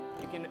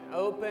can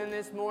open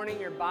this morning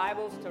your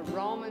Bibles to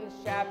Romans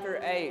chapter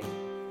 8.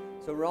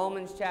 So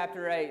Romans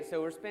chapter 8.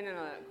 So we're spending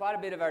quite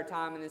a bit of our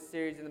time in this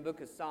series in the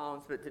book of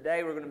Psalms, but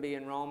today we're going to be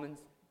in Romans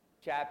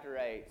chapter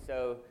 8.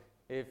 So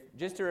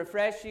just to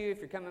refresh you, if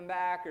you're coming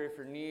back or if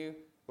you're new,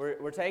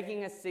 we're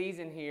taking a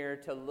season here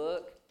to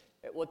look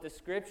at what the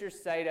Scriptures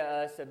say to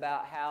us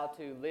about how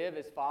to live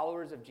as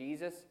followers of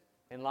Jesus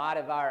in light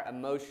of our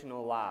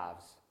emotional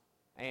lives.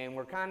 And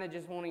we're kind of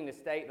just wanting to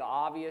state the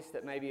obvious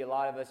that maybe a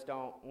lot of us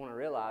don't want to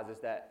realize, is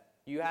that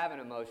you have an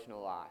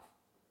emotional life.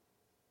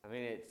 I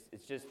mean,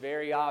 it's just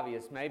very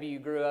obvious. Maybe you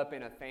grew up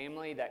in a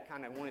family that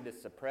kind of wanted to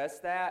suppress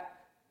that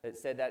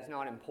said that's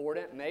not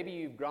important. Maybe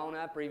you've grown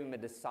up or even been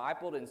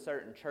discipled in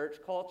certain church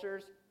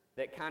cultures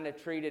that kind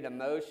of treated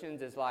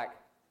emotions as like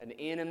an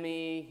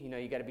enemy. You know,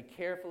 you got to be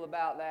careful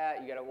about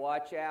that. You got to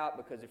watch out,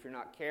 because if you're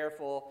not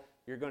careful,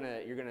 you're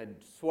gonna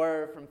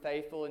swerve from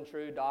faithful and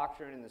true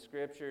doctrine in the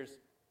Scriptures.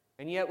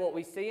 And yet what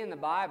we see in the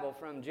Bible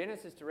from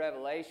Genesis to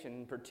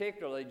Revelation,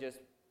 particularly just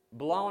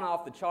blown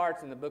off the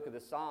charts in the book of the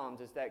Psalms,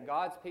 is that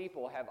God's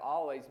people have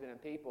always been a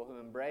people who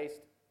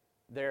embraced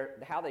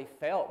how they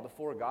felt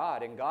before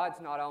God. And God's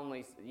not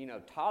only,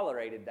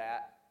 tolerated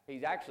that,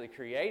 He's actually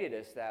created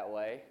us that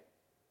way.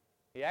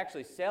 He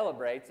actually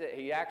celebrates it.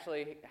 He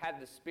actually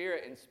had the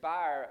Spirit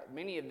inspire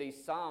many of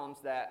these Psalms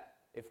that,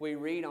 if we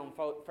read on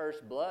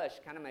first blush,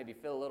 kind of maybe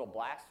feel a little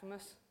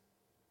blasphemous,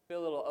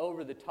 feel a little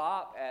over the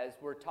top, as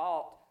we're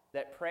taught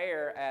that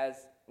prayer, as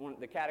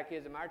the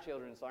catechism our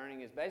children's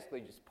learning, is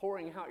basically just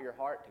pouring out your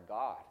heart to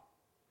God.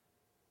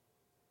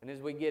 And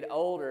as we get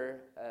older,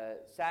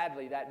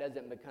 sadly, that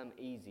doesn't become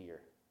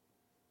easier.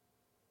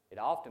 It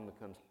often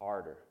becomes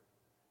harder.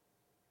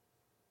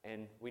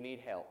 And we need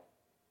help.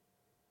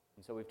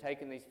 And so we've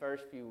taken these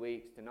first few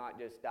weeks to not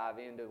just dive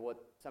into what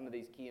some of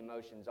these key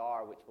emotions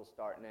are, which we'll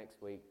start next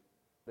week,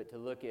 but to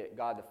look at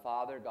God the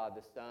Father, God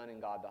the Son,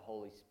 and God the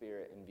Holy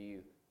Spirit in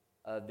view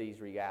of these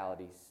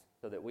realities,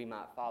 so that we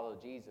might follow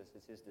Jesus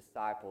as His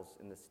disciples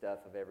in the stuff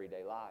of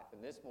everyday life.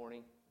 And this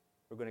morning,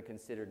 we're going to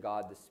consider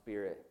God the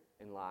Spirit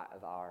in light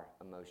of our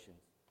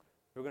emotions.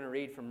 We're going to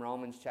read from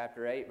Romans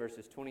chapter 8,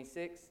 verses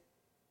 26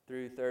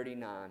 through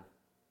 39.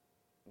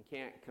 You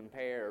can't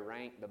compare or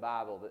rank the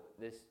Bible, but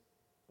this is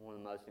one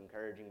of the most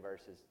encouraging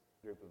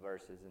group of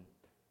verses, and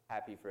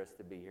happy for us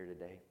to be here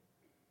today.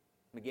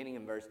 Beginning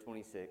in verse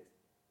 26.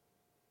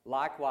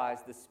 Likewise,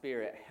 the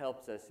Spirit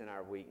helps us in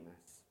our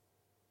weakness.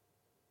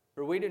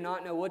 For we do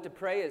not know what to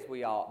pray as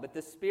we ought, but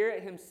the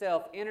Spirit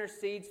Himself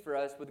intercedes for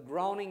us with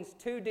groanings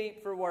too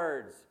deep for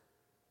words.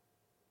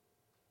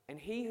 And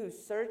He who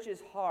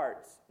searches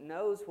hearts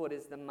knows what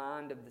is the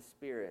mind of the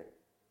Spirit,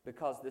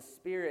 because the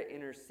Spirit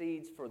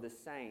intercedes for the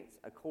saints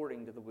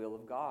according to the will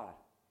of God.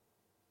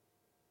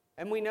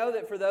 And we know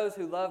that for those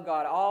who love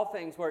God, all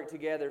things work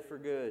together for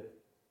good,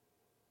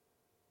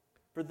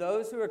 for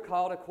those who are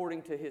called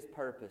according to His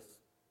purpose.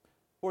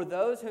 For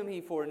those whom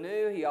He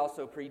foreknew, He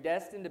also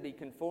predestined to be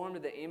conformed to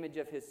the image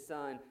of His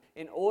Son,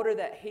 in order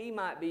that He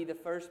might be the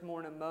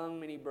firstborn among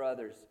many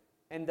brothers.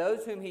 And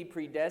those whom He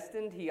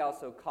predestined, He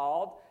also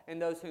called.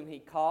 And those whom He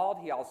called,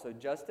 He also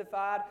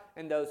justified.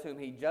 And those whom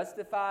He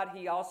justified,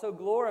 He also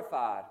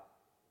glorified.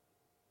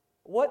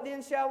 What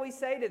then shall we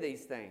say to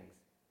these things?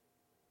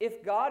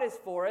 If God is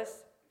for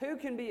us, who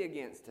can be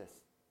against us?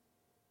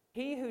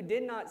 He who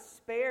did not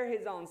spare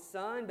His own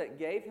Son, but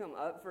gave Him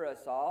up for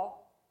us all,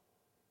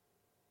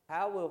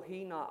 how will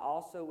He not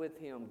also with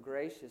Him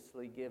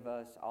graciously give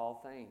us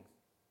all things?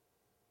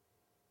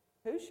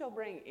 Who shall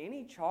bring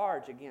any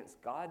charge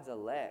against God's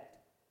elect?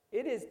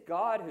 It is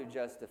God who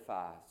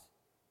justifies.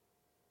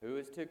 Who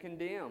is to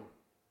condemn?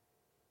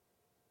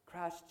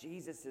 Christ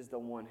Jesus is the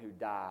one who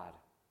died.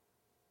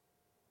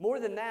 More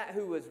than that,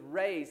 who was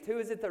raised, who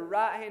is at the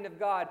right hand of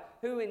God,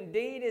 who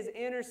indeed is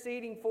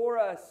interceding for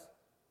us.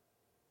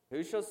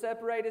 Who shall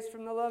separate us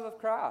from the love of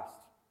Christ?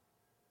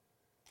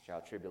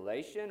 Shall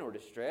tribulation or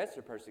distress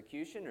or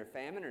persecution or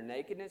famine or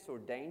nakedness or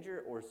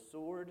danger or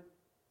sword?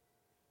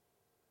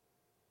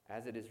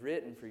 As it is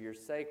written, for your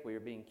sake we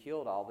are being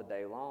killed all the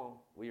day long.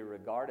 We are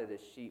regarded as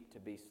sheep to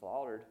be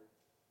slaughtered.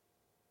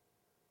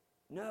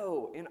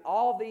 No, in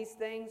all these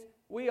things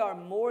we are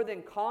more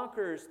than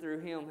conquerors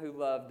through Him who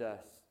loved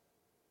us.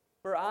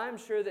 For I am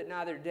sure that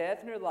neither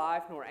death nor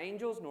life, nor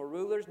angels, nor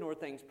rulers, nor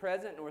things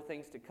present, nor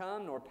things to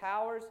come, nor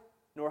powers,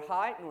 nor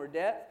height, nor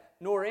depth,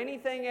 nor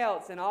anything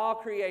else in all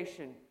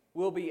creation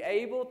will be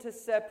able to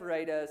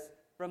separate us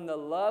from the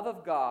love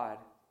of God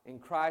in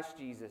Christ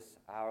Jesus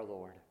our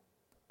Lord.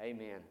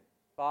 Amen.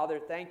 Father,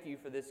 thank You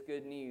for this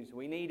good news.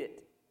 We need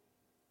it.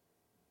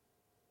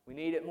 We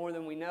need it more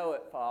than we know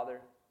it,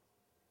 Father.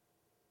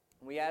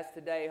 We ask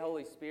today,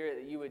 Holy Spirit,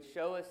 that You would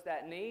show us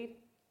that need,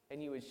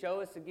 and You would show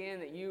us again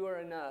that You are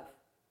enough.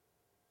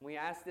 We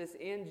ask this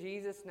in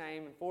Jesus'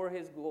 name and for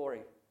His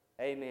glory.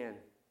 Amen.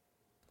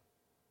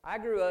 I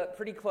grew up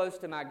pretty close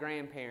to my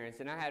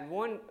grandparents, and I had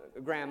one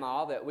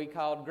grandma that we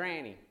called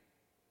Granny.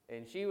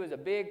 And she was a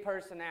big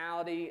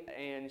personality,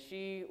 and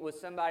she was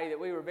somebody that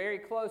we were very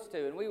close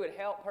to, and we would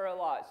help her a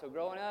lot. So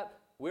growing up,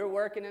 we were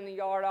working in the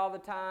yard all the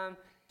time.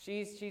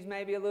 She's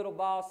maybe a little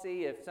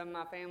bossy. If some of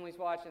my family's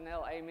watching,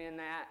 they'll amen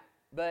that.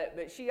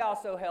 But she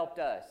also helped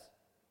us.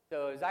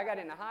 So as I got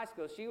into high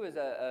school, she was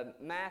a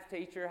math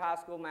teacher, high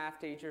school math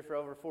teacher for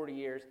over 40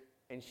 years,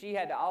 and she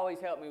had to always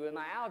help me with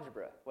my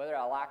algebra, whether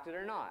I liked it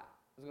or not.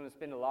 I was going to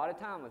spend a lot of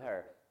time with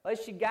her. But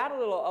as she got a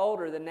little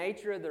older, the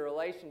nature of the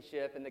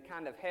relationship and the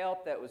kind of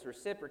help that was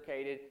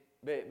reciprocated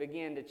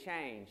began to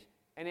change.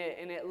 And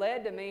it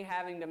led to me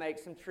having to make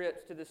some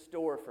trips to the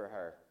store for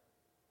her.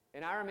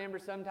 And I remember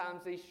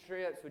sometimes these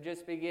trips would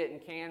just be getting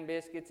canned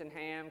biscuits and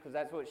ham because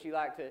that's what she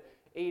liked to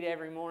eat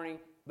every morning.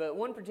 But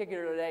one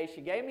particular day,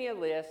 she gave me a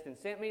list and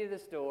sent me to the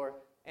store,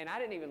 and I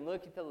didn't even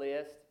look at the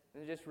list. It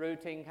was just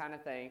routine kind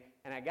of thing.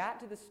 And I got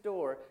to the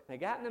store, and I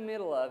got in the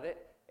middle of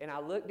it, and I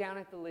looked down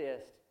at the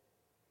list,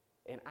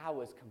 and I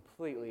was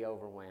completely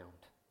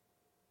overwhelmed.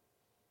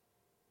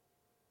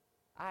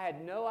 I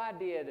had no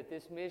idea that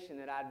this mission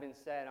that I'd been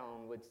set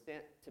on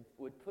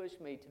would push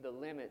me to the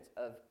limits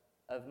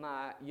of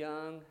my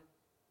young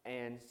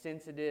and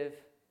sensitive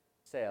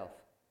self.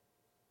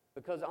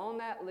 Because on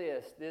that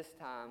list this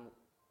time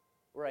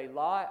were a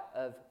lot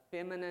of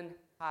feminine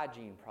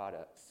hygiene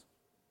products.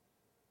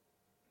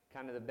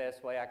 Kind of the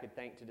best way I could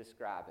think to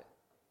describe it.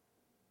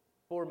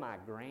 For my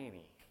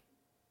granny.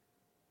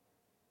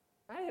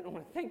 I didn't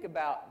want to think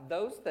about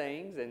those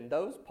things and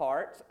those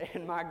parts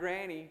and my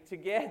granny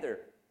together.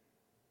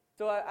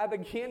 So I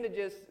began to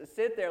just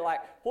sit there like,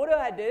 what do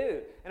I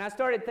do? And I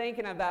started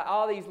thinking about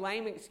all these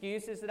lame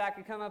excuses that I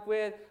could come up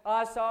with.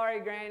 Oh,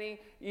 sorry, Granny.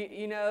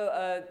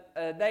 The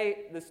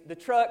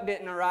truck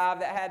didn't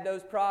arrive that had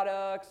those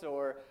products.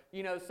 Or,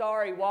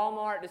 sorry,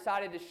 Walmart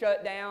decided to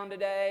shut down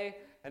today.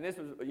 And this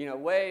was,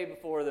 way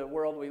before the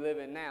world we live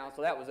in now.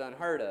 So that was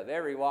unheard of.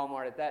 Every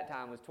Walmart at that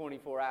time was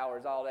 24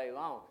 hours all day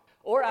long.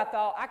 Or I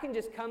thought, I can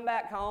just come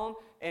back home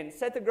and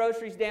set the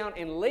groceries down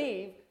and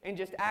leave and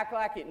just act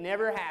like it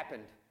never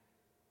happened.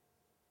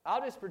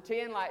 I'll just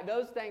pretend like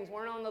those things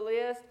weren't on the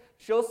list.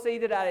 She'll see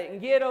that I didn't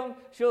get them.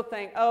 She'll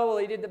think, oh, well,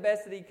 he did the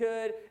best that he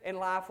could, and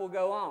life will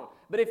go on.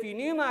 But if you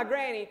knew my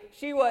granny,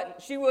 she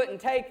wouldn't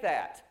take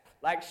that.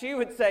 Like, she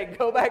would say,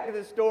 go back to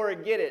the store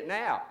and get it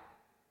now.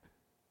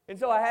 And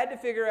so I had to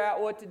figure out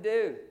what to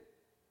do.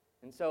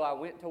 And so I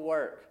went to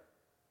work.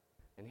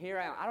 And here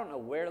I am. I don't know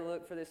where to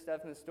look for this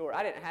stuff in the store.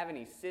 I didn't have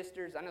any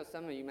sisters. I know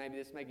some of you, maybe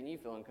this is making you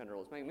feel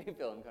uncomfortable. It's making me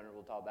feel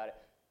uncomfortable to talk about it.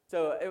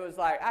 So it was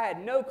like I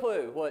had no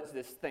clue what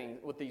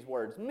these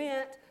words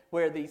meant,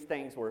 where these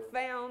things were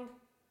found.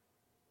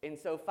 And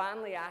so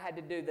finally I had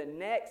to do the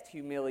next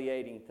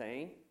humiliating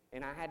thing,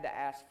 and I had to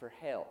ask for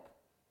help.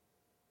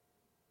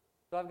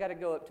 So I've got to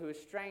go up to a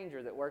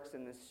stranger that works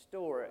in this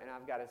store, and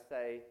I've got to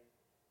say,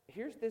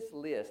 here's this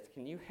list.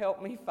 Can you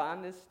help me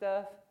find this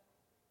stuff?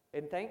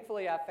 And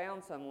thankfully I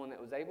found someone that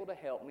was able to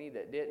help me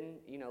that didn't,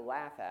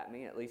 laugh at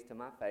me, at least to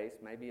my face.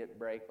 Maybe at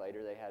break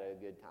later they had a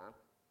good time.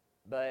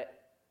 But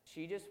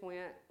she just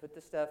went, put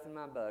the stuff in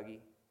my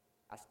buggy.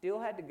 I still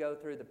had to go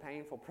through the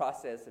painful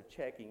process of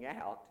checking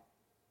out.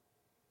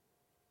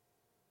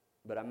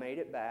 But I made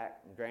it back,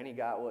 and Granny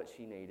got what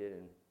she needed,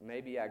 and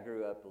maybe I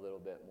grew up a little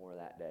bit more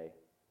that day.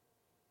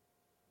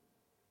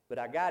 But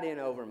I got in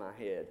over my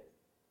head.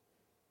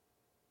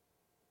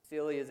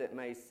 Silly as it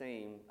may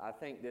seem, I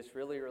think this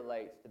really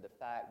relates to the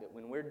fact that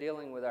when we're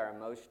dealing with our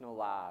emotional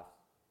lives,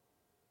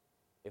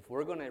 if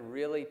we're going to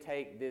really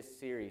take this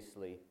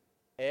seriously,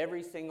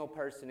 every single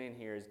person in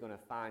here is going to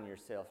find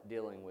yourself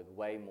dealing with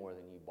way more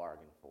than you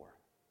bargained for.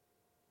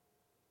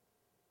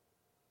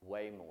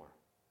 Way more.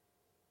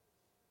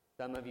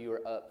 Some of you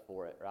are up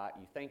for it, right?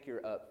 You think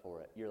you're up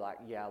for it. You're like,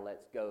 yeah,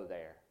 let's go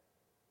there.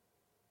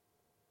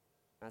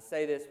 I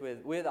say this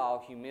with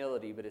all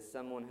humility, but as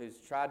someone who's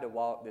tried to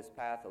walk this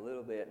path a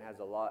little bit and has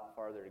a lot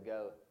farther to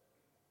go,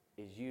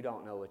 is you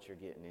don't know what you're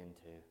getting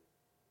into.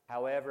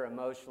 However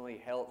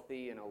emotionally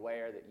healthy and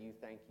aware that you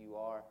think you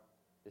are,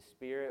 the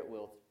Spirit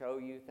will show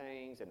you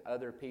things, and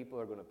other people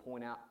are going to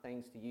point out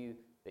things to you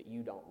that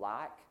you don't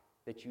like,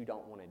 that you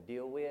don't want to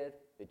deal with,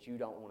 that you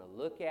don't want to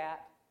look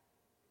at,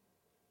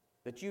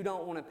 that you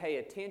don't want to pay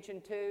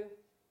attention to.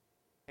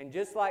 And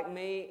just like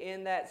me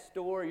in that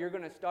store, you're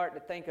going to start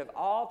to think of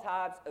all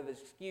types of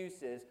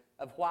excuses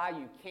of why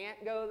you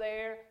can't go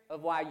there,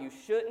 of why you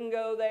shouldn't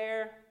go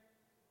there,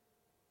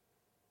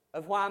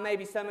 of why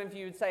maybe some of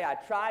you would say, I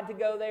tried to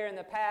go there in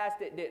the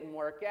past, it didn't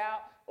work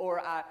out,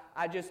 or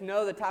I just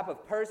know the type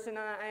of person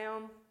I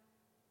am.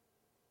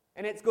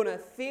 And it's going to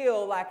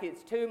feel like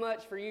it's too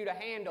much for you to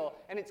handle,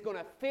 and it's going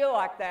to feel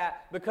like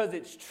that because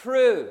it's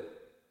true.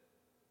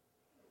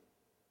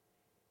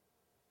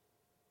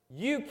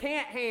 You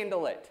can't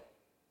handle it,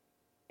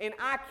 and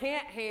I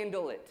can't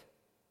handle it.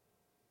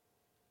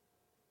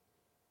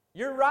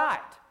 You're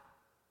right.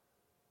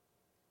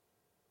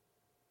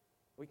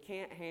 We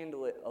can't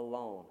handle it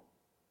alone.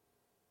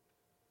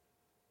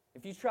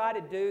 If you try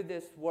to do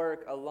this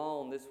work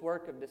alone, this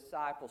work of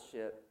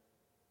discipleship,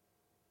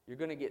 you're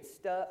going to get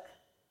stuck.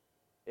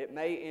 It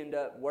may end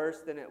up worse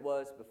than it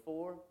was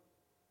before,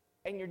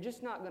 and you're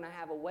just not going to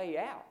have a way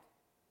out.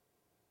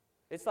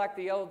 It's like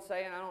the old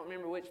saying, I don't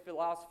remember which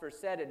philosopher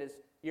said it, is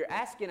you're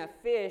asking a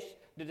fish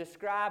to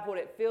describe what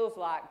it feels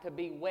like to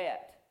be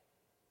wet.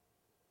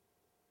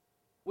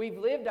 We've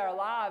lived our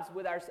lives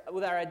with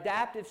our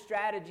adaptive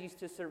strategies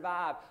to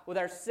survive, with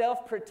our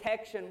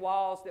self-protection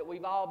walls that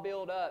we've all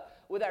built up,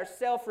 with our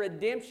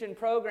self-redemption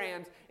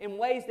programs in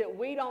ways that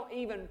we don't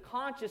even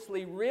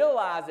consciously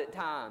realize at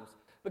times.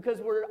 Because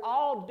we're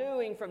all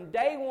doing from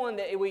day one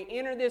that we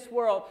enter this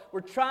world,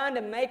 we're trying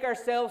to make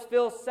ourselves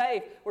feel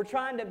safe. We're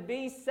trying to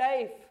be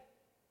safe.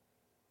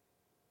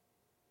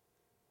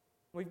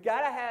 We've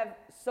got to have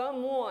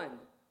someone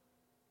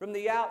from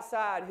the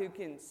outside who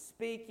can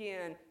speak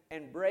in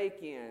and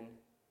break in.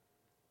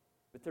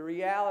 But the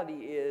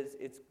reality is,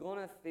 it's going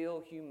to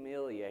feel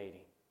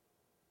humiliating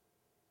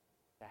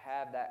to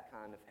have that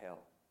kind of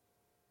help.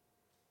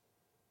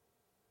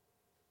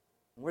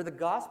 Where the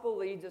gospel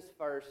leads us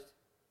first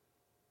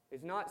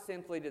is not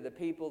simply to the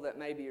people that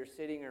maybe are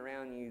sitting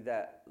around you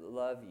that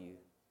love you,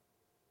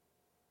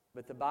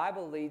 but the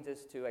Bible leads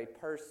us to a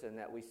person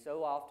that we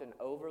so often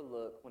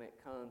overlook when it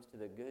comes to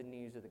the good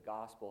news of the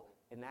gospel,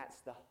 and that's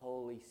the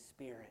Holy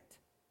Spirit.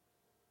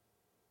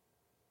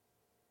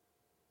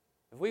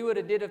 If we would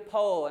have did a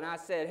poll and I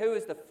said, who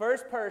is the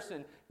first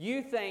person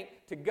you think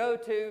to go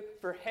to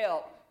for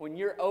help when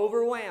you're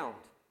overwhelmed?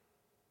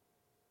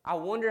 I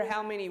wonder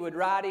how many would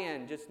write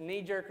in, just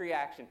knee-jerk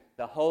reaction,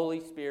 the Holy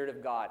Spirit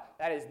of God.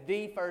 That is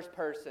the first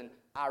person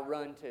I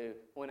run to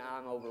when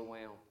I'm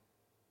overwhelmed.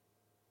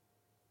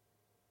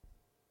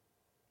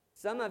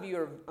 Some of you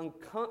are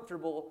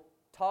uncomfortable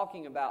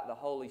talking about the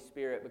Holy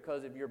Spirit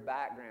because of your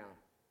background,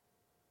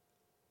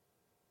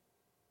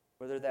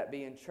 whether that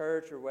be in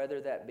church or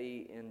whether that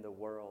be in the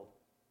world.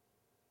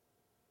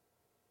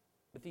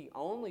 But the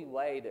only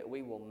way that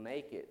we will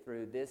make it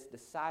through this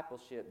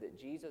discipleship that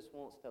Jesus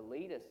wants to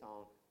lead us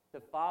on, to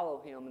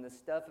follow Him in the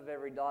stuff of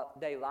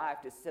everyday life,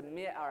 to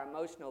submit our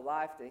emotional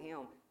life to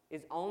Him,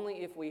 is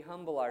only if we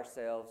humble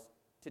ourselves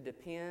to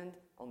depend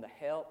on the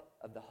help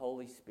of the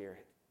Holy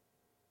Spirit.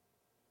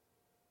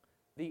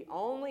 The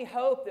only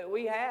hope that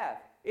we have,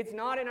 it's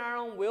not in our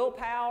own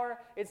willpower,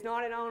 it's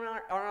not in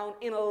our own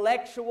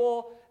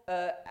intellectual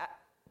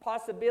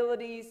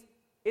possibilities,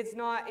 it's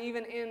not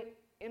even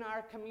in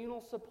our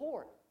communal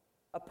support.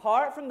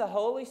 Apart from the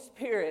Holy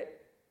Spirit,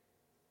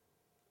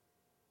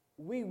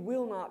 we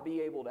will not be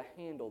able to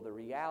handle the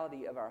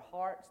reality of our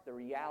hearts, the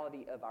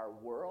reality of our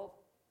world,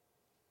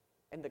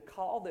 and the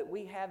call that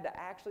we have to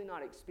actually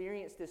not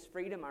experience this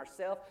freedom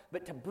ourselves,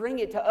 but to bring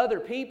it to other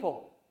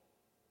people.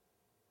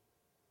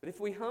 But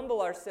if we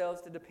humble ourselves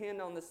to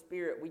depend on the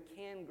Spirit, we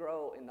can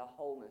grow in the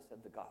wholeness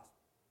of the gospel.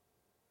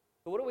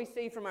 So what do we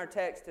see from our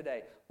text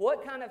today?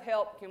 What kind of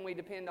help can we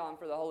depend on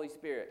for the Holy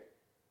Spirit?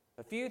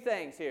 A few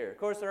things here. Of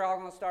course, they're all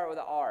going to start with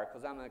an R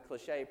because I'm a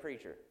cliche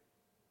preacher.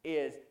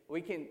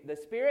 The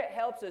Spirit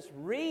helps us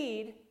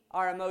read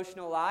our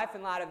emotional life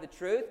in light of the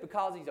truth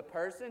because He's a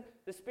person.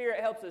 The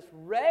Spirit helps us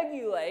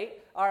regulate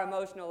our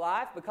emotional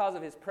life because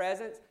of His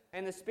presence.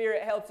 And the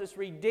Spirit helps us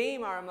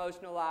redeem our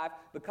emotional life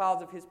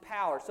because of His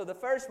power. So the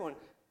first one,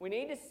 we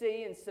need to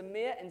see and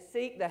submit and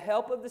seek the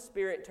help of the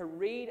Spirit to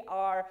read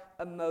our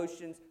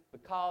emotions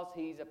because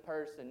He's a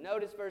person.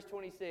 Notice verse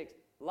 26.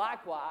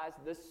 Likewise,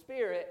 the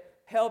Spirit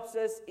helps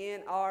us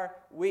in our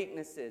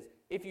weaknesses.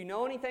 If you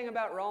know anything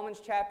about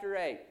Romans chapter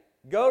 8,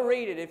 go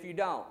read it if you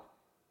don't.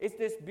 It's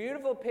this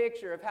beautiful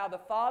picture of how the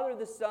Father,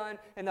 the Son,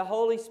 and the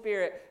Holy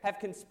Spirit have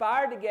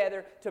conspired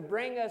together to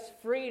bring us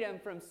freedom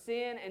from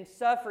sin and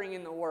suffering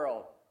in the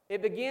world.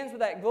 It begins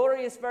with that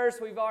glorious verse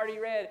we've already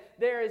read.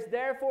 There is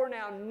therefore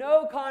now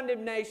no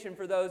condemnation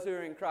for those who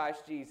are in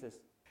Christ Jesus.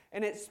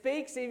 And it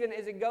speaks even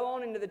as it goes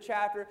on into the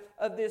chapter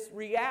of this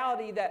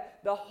reality that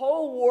the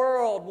whole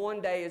world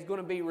one day is going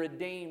to be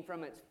redeemed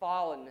from its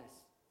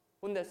fallenness.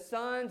 When the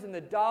sons and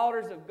the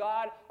daughters of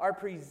God are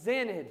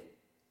presented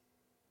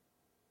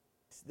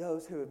as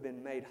those who have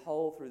been made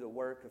whole through the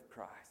work of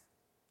Christ.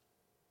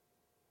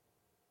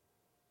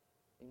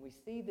 And we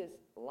see this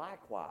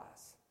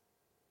likewise.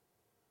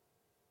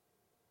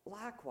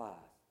 Likewise.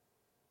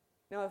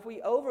 Now, if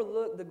we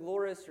overlook the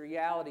glorious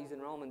realities in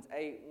Romans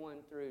 8, 1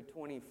 through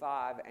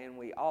 25, and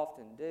we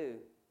often do,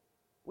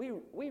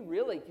 we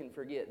really can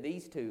forget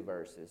these two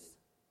verses.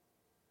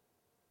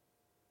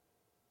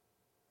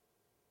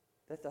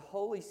 That the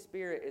Holy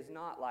Spirit is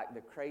not like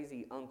the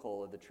crazy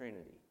uncle of the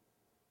Trinity.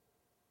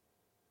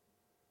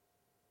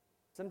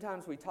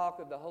 Sometimes we talk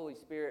of the Holy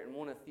Spirit in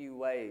one of few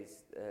ways.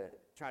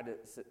 Try to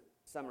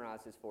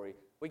summarize this for you.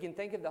 We can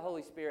think of the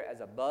Holy Spirit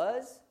as a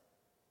buzz,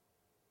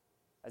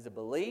 as a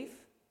belief,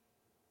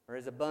 or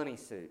as a bunny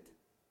suit.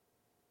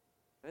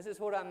 This is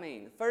what I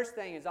mean. The first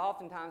thing is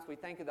oftentimes we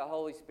think of the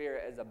Holy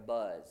Spirit as a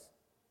buzz.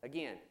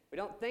 Again, we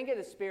don't think of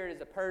the Spirit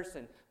as a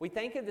person. We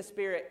think of the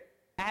Spirit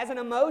as an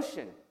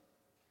emotion.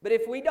 But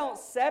if we don't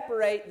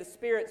separate the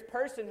Spirit's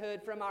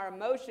personhood from our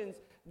emotions,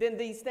 then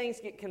these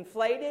things get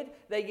conflated,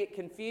 they get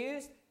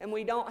confused, and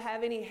we don't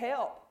have any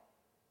help.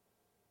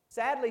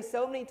 Sadly,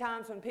 so many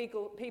times when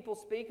people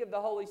speak of the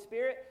Holy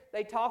Spirit,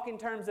 they talk in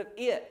terms of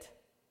it.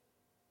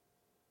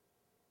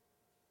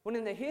 When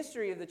in the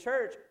history of the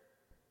church,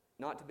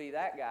 not to be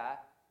that guy,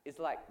 it's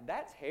like,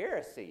 that's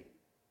heresy.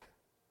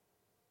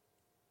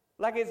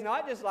 Like, it's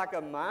not just like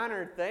a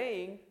minor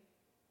thing.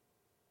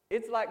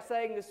 It's like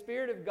saying the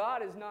Spirit of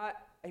God is not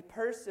a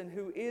person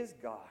who is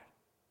God.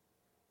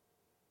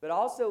 But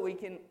also we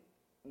can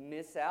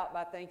miss out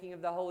by thinking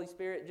of the Holy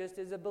Spirit just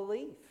as a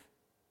belief,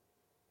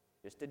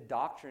 just a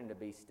doctrine to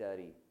be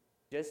studied,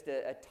 just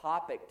a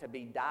topic to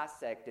be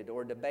dissected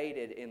or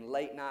debated in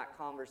late night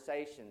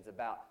conversations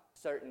about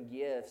certain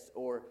gifts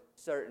or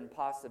certain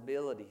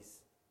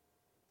possibilities.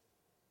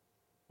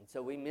 And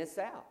so we miss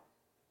out.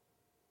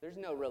 There's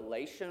no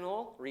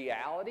relational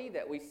reality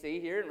that we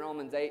see here in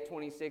Romans 8,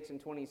 26 and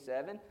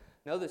 27.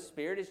 No, the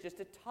Spirit is just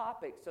a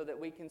topic so that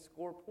we can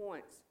score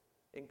points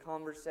in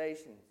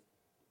conversations.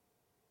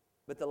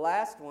 But the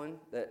last one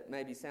that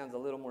maybe sounds a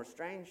little more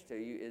strange to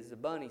you is the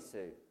bunny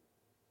suit.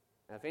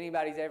 Now, if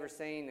anybody's ever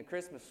seen the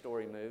Christmas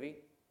Story movie,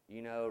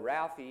 you know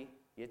Ralphie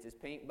gets his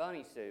pink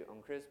bunny suit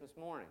on Christmas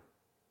morning.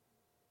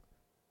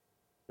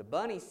 The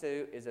bunny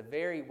suit is a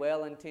very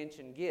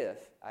well-intentioned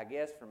gift, I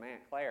guess, from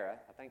Aunt Clara.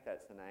 I think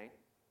that's the name.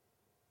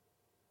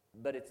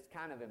 But it's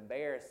kind of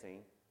embarrassing,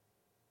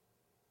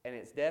 and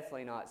it's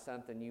definitely not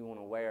something you want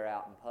to wear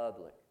out in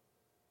public.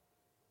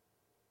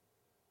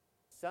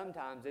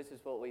 Sometimes this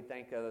is what we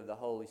think of the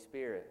Holy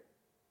Spirit.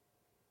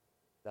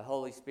 The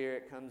Holy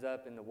Spirit comes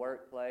up in the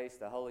workplace.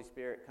 The Holy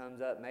Spirit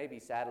comes up, maybe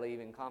sadly,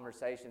 even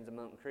conversations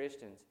among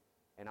Christians,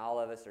 and all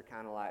of us are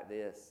kind of like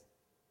this.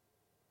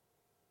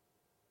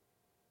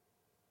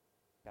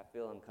 I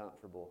feel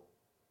uncomfortable.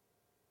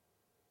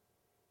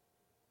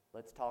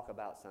 Let's talk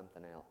about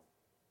something else.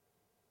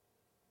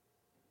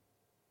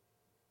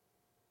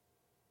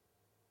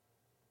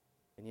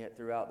 And yet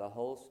throughout the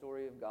whole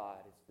story of God,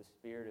 it's the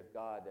Spirit of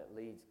God that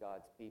leads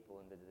God's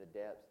people into the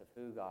depths of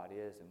who God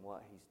is and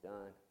what He's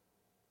done.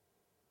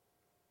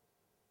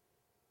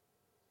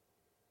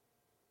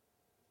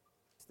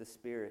 It's the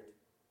Spirit.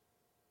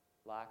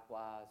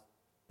 Likewise,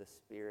 the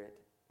Spirit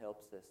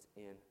helps us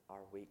in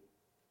our weakness.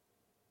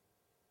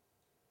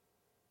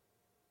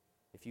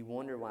 If you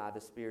wonder why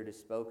the Spirit is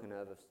spoken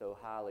of so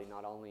highly,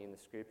 not only in the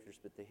Scriptures,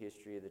 but the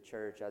history of the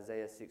church,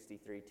 Isaiah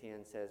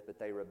 63:10 says, "But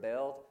they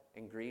rebelled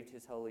and grieved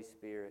His Holy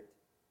Spirit.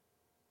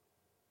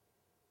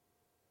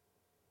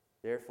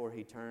 Therefore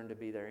He turned to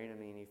be their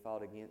enemy, and He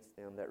fought against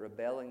them." That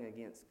rebelling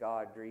against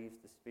God grieves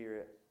the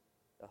Spirit,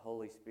 the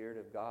Holy Spirit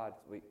of God.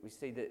 We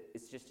see that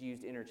it's just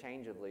used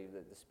interchangeably,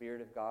 the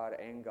Spirit of God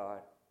and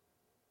God.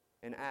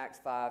 In Acts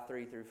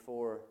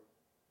 5:3-4,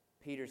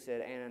 Peter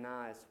said,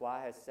 "Ananias,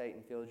 why has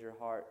Satan filled your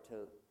heart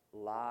to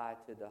lie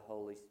to the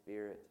Holy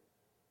Spirit?"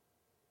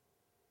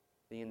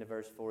 At the end of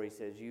verse 4, he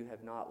says, "You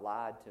have not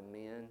lied to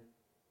men,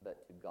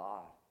 but to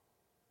God."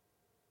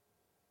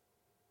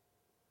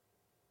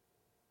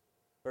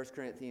 1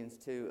 Corinthians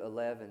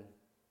 2:11,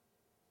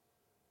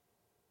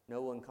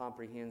 "No one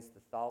comprehends the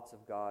thoughts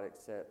of God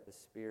except the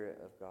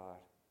Spirit of God."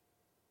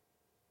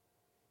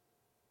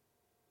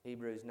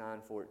 Hebrews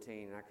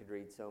 9:14, and I could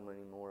read so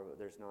many more, but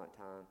there's not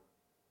time.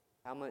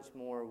 "How much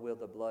more will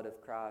the blood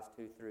of Christ,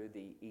 who through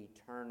the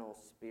eternal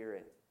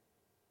Spirit..."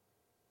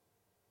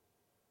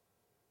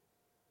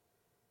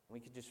 We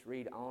could just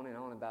read on and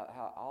on about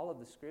how all of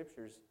the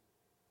Scriptures,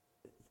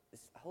 the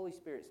Holy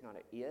Spirit's not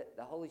an it.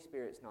 The Holy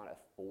Spirit's not a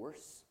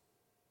force.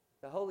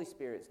 The Holy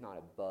Spirit's not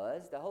a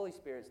buzz. The Holy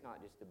Spirit's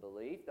not just a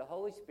belief. The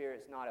Holy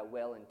Spirit's not a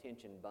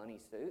well-intentioned bunny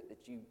suit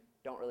that you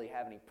don't really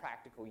have any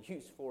practical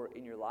use for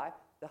in your life.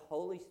 The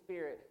Holy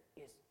Spirit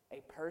is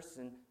a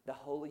person. The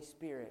Holy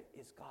Spirit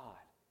is God.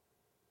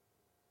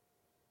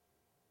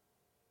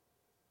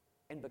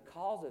 And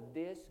because of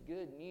this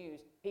good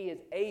news, He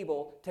is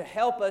able to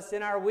help us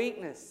in our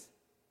weakness.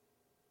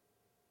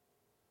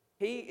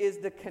 He is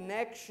the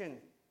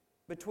connection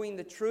between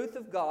the truth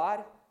of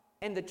God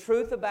and the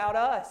truth about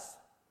us.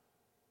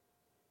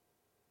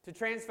 To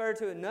transfer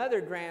to another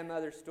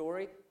grandmother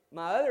story,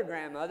 my other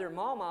grandmother,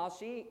 Mama,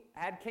 she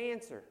had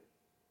cancer.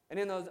 And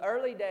in those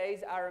early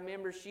days, I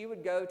remember she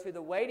would go to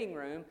the waiting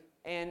room,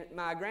 and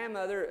my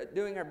grandmother,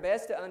 doing her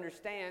best to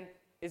understand,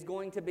 is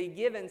going to be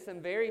given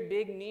some very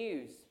big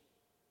news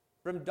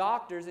from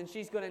doctors, and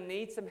she's going to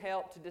need some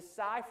help to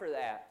decipher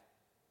that.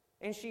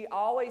 And she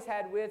always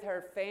had with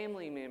her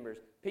family members,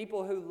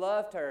 people who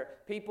loved her,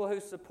 people who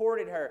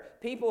supported her,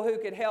 people who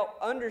could help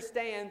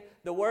understand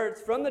the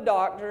words from the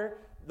doctor,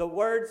 the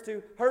words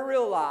to her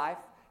real life,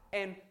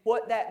 and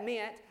what that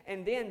meant,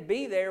 and then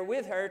be there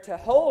with her to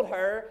hold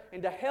her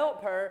and to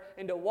help her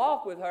and to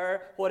walk with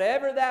her,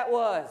 whatever that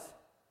was.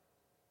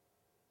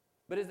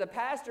 But as a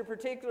pastor,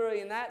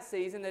 particularly in that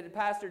season, that had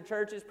pastored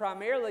churches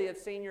primarily of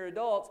senior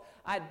adults,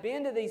 I'd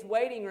been to these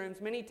waiting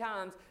rooms many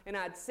times, and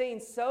I'd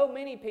seen so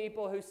many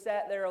people who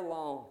sat there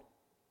alone.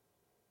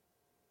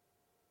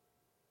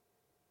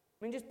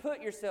 I mean, just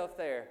put yourself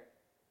there.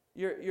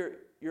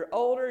 You're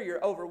older,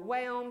 you're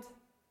overwhelmed,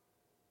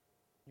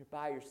 you're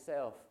by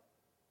yourself.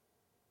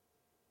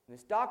 And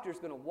this doctor's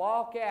going to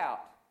walk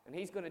out, and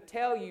he's going to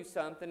tell you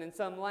something in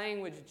some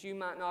language that you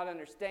might not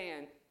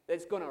understand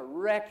that's going to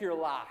wreck your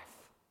life.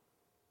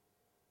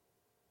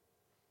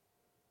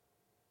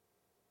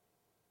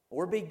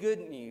 Or be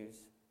good news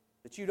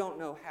that you don't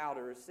know how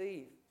to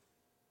receive.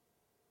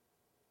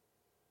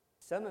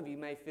 Some of you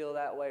may feel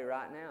that way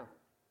right now.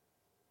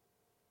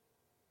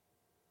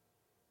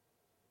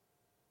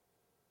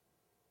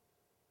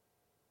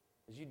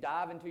 As you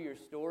dive into your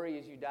story,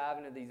 as you dive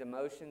into these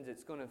emotions,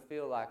 it's going to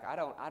feel like I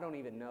don't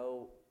even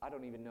know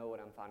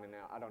what I'm finding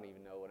out. I don't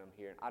even know what I'm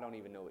hearing. I don't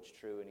even know what's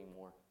true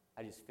anymore.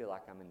 I just feel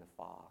like I'm in the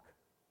fog.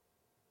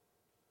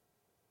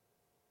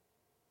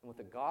 And what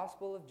the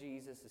gospel of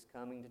Jesus is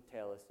coming to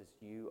tell us is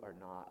you are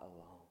not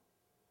alone.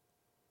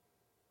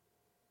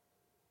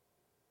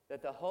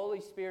 That the Holy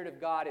Spirit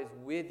of God is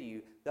with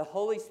you. The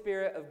Holy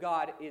Spirit of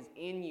God is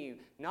in you.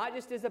 Not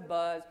just as a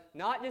buzz,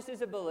 not just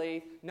as a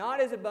belief,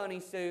 not as a bunny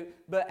suit,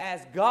 but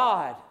as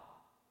God.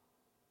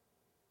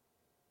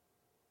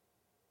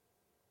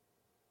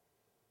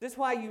 This is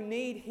why you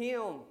need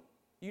Him.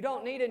 You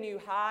don't need a new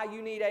high,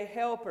 you need a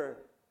helper.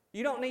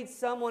 You don't need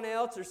someone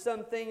else or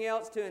something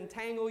else to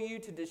entangle you,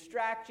 to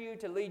distract you,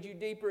 to lead you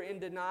deeper in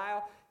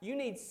denial. You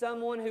need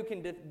someone who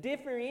can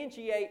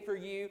differentiate for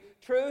you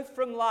truth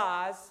from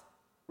lies,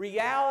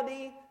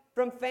 reality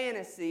from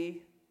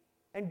fantasy,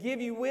 and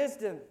give you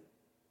wisdom.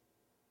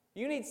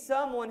 You need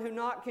someone who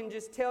not can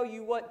just tell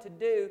you what to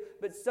do,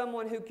 but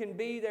someone who can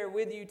be there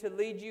with you to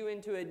lead you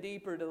into a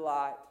deeper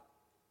delight.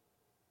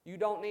 You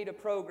don't need a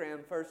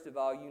program, first of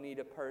all. You need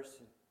a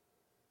person.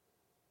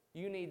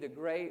 You need the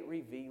great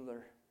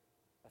revealer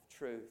of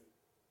truth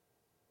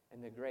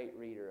and the great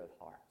reader of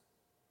hearts.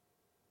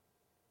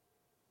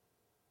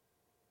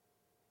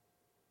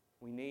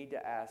 We need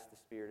to ask the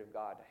Spirit of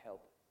God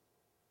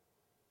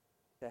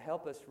to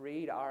help us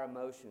read our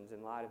emotions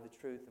in light of the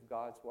truth of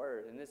God's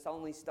Word. And this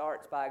only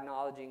starts by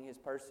acknowledging His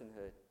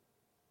personhood.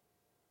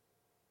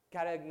 You've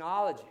got to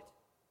acknowledge it.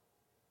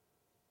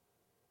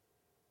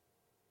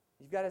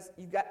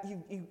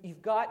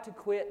 You've got to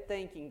quit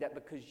thinking that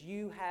because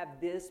you have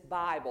this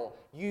Bible,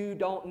 you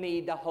don't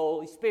need the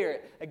Holy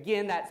Spirit.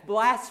 Again, that's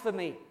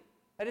blasphemy.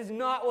 That is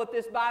not what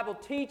this Bible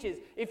teaches.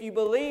 If you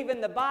believe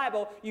in the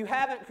Bible, you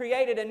haven't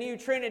created a new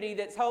Trinity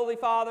that's Holy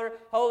Father,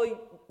 Holy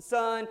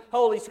Son,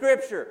 Holy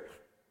Scripture.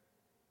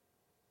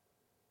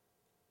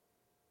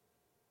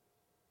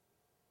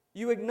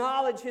 You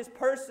acknowledge His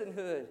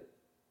personhood.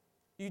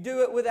 You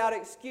do it without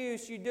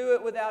excuse. You do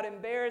it without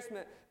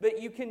embarrassment.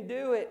 But you can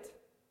do it.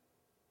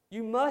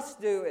 You must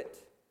do it.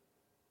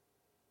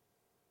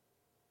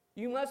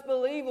 You must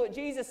believe what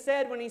Jesus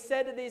said when He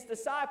said to these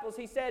disciples.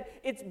 He said,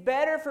 it's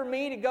better for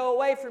me to go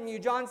away from you.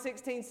 John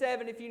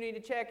 16:7, if you need to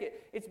check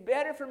it. It's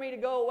better for me to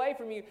go away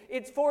from you.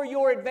 It's for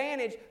your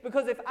advantage,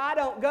 because if I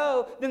don't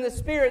go, then the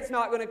Spirit's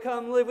not going to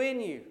come live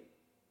in you.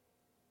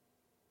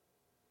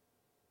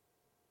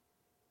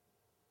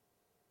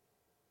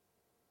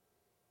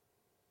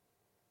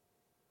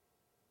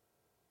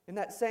 In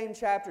that same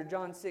chapter,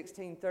 John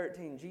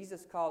 16:13,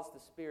 Jesus calls the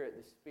Spirit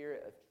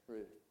of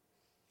truth.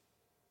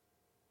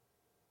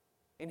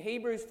 In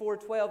Hebrews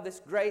 4:12, this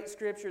great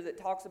scripture that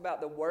talks about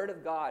the Word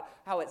of God,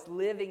 how it's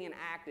living and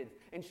active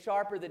and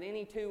sharper than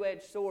any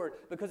two-edged sword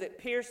because it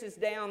pierces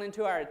down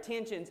into our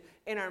attentions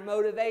and our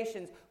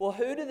motivations. Well,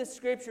 who do the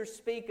Scriptures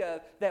speak of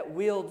that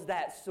wields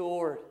that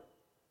sword?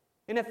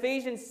 In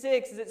Ephesians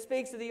 6, as it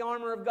speaks of the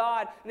armor of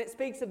God, and it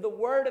speaks of the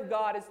Word of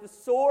God as the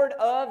sword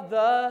of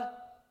the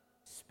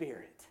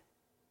Spirit.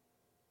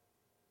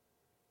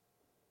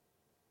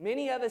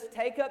 Many of us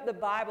take up the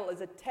Bible as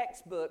a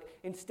textbook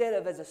instead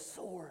of as a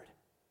sword.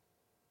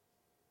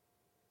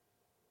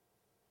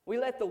 We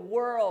let the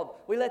world,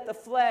 we let the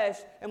flesh,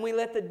 and we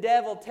let the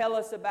devil tell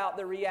us about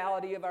the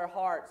reality of our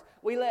hearts.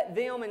 We let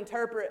them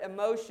interpret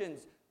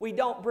emotions. We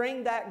don't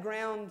bring that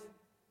ground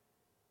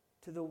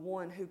to the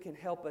one who can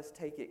help us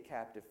take it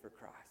captive for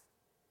Christ.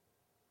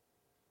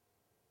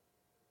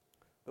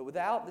 But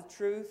without the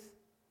truth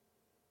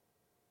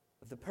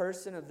of the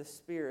person of the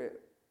Spirit,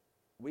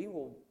 we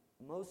will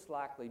most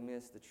likely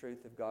miss the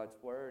truth of God's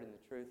Word and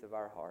the truth of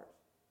our hearts.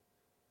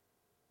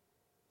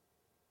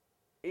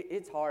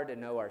 It's hard to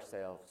know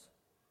ourselves.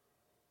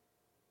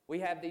 We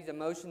have these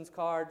emotions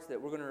cards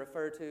that we're going to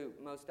refer to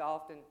most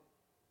often.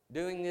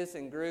 Doing this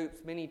in groups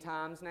many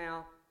times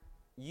now,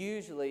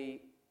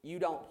 usually you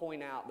don't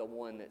point out the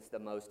one that's the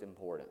most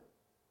important.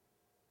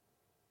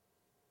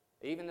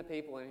 Even the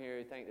people in here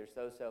who think they're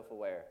so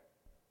self-aware,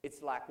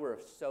 it's like we're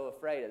so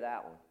afraid of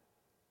that one.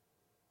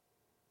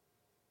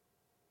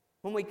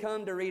 When we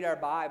come to read our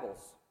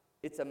Bibles,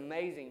 it's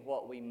amazing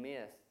what we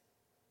miss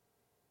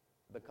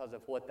because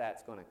of what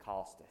that's going to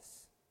cost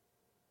us.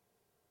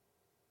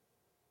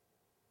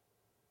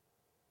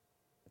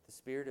 But the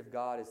Spirit of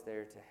God is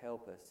there to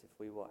help us if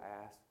we will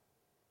ask.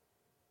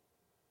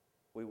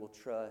 We will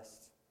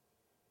trust.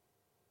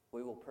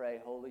 We will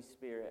pray, Holy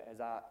Spirit, as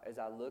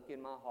I look in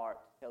my heart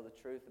to tell the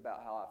truth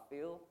about how I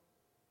feel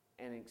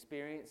and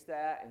experience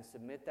that and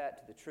submit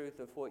that to the truth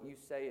of what you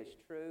say is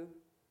true.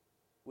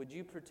 Would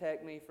you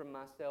protect me from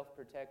my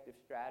self-protective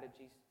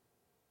strategies?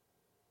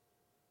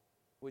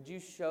 Would you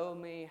show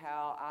me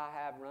how I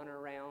have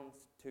runarounds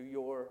to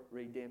your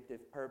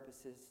redemptive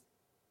purposes?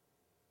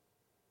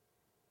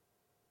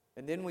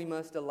 And then we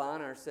must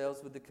align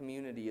ourselves with the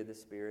community of the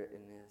Spirit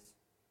in this.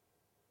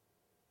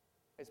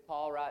 as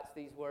Paul writes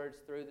these words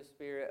through the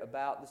Spirit,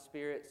 about the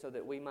Spirit, so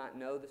that we might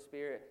know the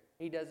Spirit,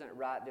 he doesn't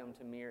write them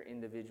to mere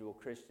individual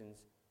Christians,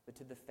 but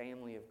to the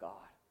family of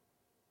God.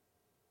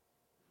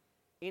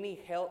 Any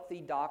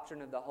healthy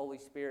doctrine of the Holy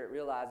Spirit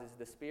realizes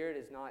the Spirit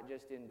is not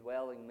just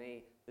indwelling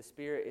me, the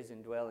Spirit is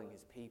indwelling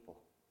His people.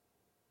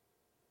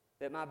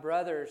 That my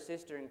brother or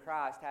sister in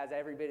Christ has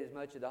every bit as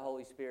much of the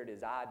Holy Spirit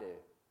as I do.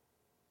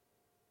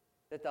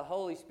 That the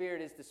Holy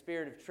Spirit is the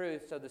Spirit of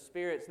truth, so the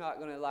Spirit's not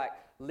going to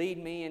lead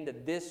me into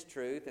this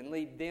truth and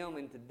lead them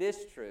into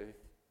this truth.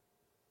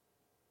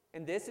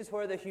 And this is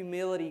where the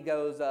humility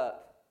goes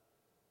up.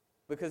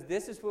 Because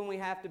this is when we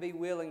have to be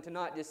willing to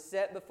not just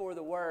set before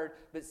the Word,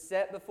 but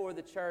set before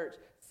the church,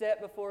 set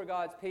before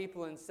God's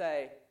people and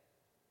say,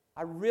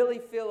 I really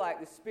feel like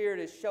the Spirit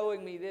is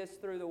showing me this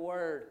through the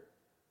Word.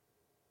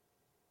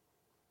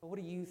 But what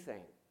do you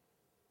think?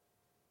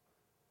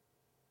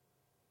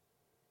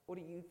 What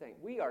do you think?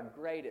 We are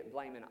great at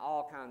blaming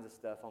all kinds of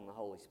stuff on the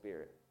Holy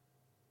Spirit.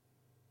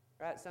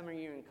 Right? Some of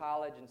you in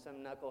college and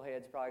some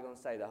knucklehead's probably going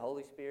to say, the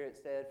Holy Spirit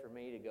said for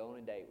me to go on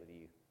a date with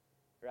you.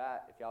 Right?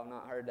 If y'all have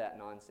not heard that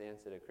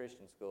nonsense at a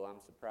Christian school,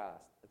 I'm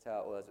surprised. That's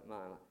how it was at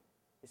mine.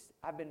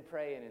 I've been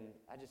praying, and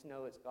I just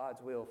know it's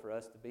God's will for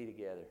us to be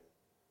together.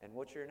 And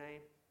what's your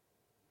name?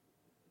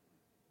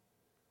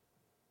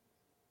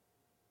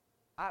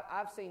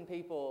 I've seen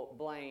people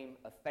blame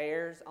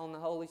affairs on the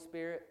Holy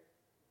Spirit.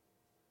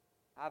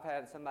 I've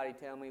had somebody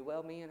tell me,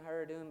 well, me and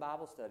her are doing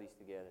Bible studies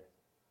together.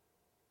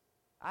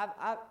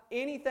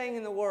 Anything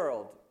in the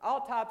world,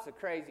 all types of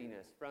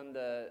craziness, from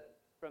the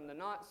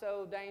not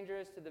so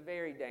dangerous to the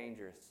very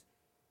dangerous.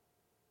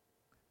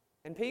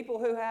 And people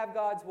who have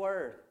God's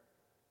Word.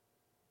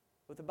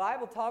 What the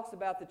Bible talks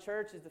about the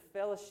church is the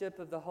fellowship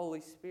of the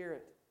Holy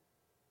Spirit.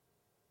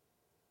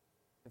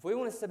 If we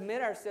want to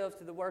submit ourselves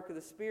to the work of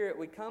the Spirit,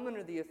 we come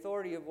under the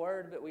authority of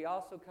Word, but we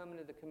also come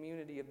into the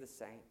community of the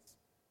saints.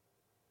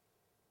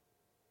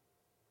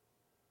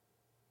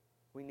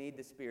 We need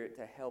the Spirit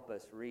to help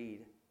us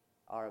read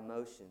our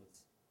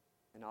emotions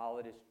and all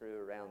that is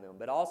true around them.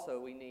 But also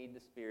we need the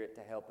Spirit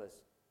to help us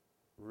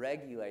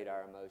regulate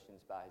our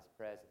emotions by His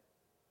presence.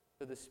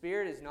 So the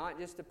Spirit is not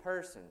just a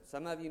person.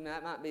 Some of you,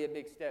 that might be a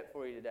big step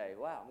for you today.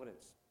 Wow,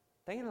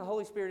 thinking of the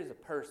Holy Spirit as a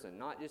person,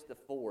 not just a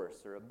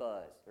force or a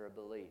buzz or a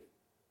belief.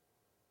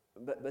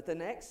 But the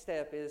next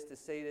step is to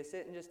see this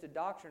isn't just a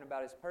doctrine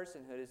about His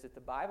personhood, is that the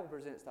Bible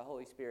presents the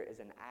Holy Spirit as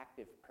an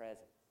active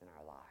presence in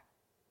our life.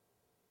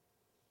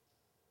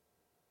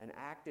 An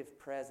active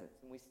presence.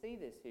 And we see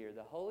this here.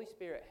 The Holy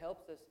Spirit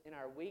helps us in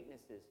our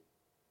weaknesses.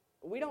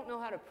 We don't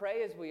know how to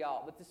pray as we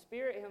ought, but the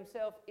Spirit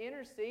Himself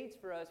intercedes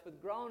for us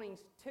with groanings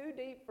too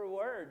deep for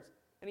words.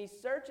 And He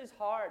searches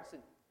hearts.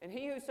 And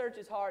He who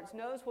searches hearts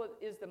knows what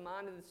is the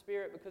mind of the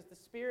Spirit, because the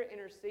Spirit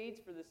intercedes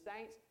for the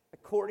saints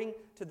according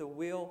to the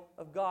will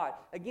of God.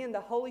 Again, the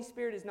Holy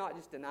Spirit is not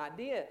just an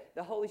idea.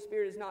 The Holy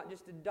Spirit is not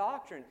just a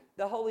doctrine.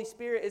 The Holy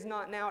Spirit is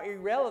not now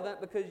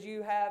irrelevant because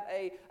you have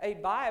a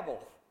Bible.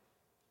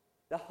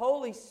 The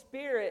Holy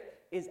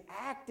Spirit is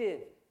active,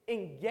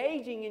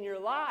 engaging in your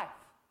life.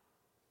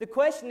 The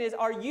question is,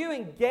 are you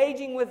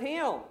engaging with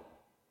Him?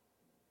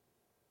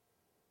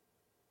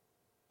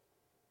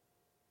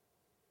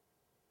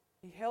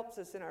 He helps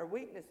us in our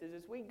weaknesses.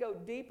 As we go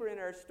deeper in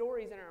our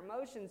stories and our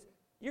emotions,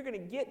 you're going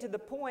to get to the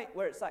point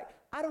where it's like,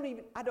 I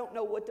don't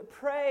know what to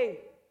pray.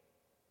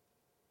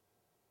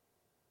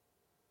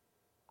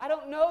 I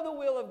don't know the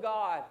will of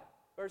God.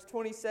 Verse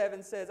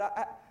 27 says,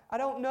 I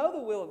don't know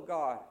the will of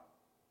God.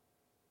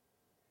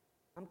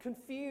 I'm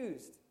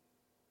confused.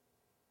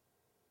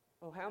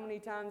 Oh, how many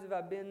times have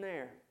I been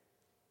there?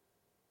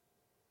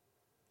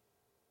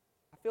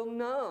 I feel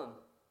numb.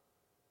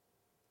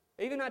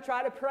 Even when I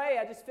try to pray,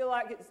 I just feel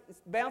like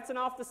it's bouncing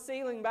off the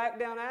ceiling back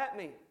down at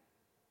me.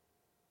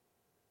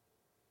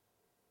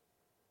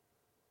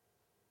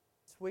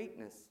 It's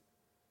weakness.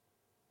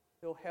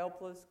 Feel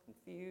helpless,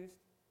 confused.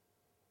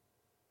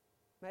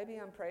 Maybe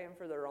I'm praying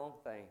for the wrong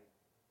thing.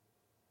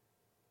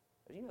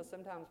 But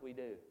sometimes we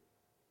do.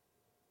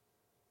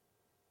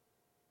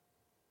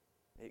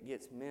 It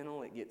gets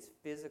mental, it gets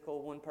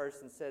physical. One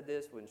person said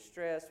this, when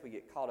stressed, we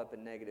get caught up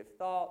in negative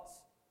thoughts.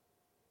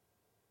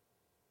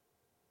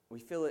 We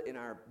feel it in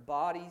our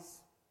bodies.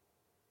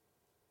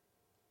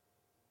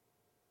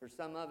 For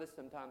some of us,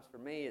 sometimes for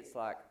me, it's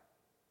like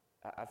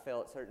I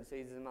felt certain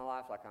seasons in my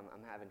life like I'm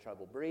having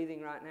trouble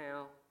breathing right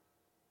now.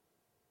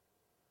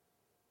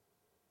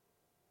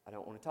 I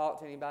don't want to talk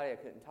to anybody. I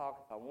couldn't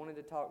talk if I wanted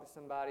to talk to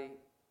somebody.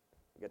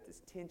 I got this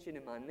tension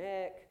in my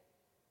neck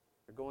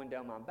or going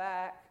down my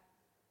back.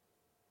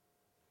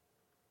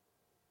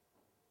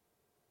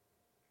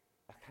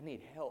 I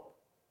need help.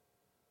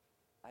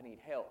 I need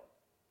help.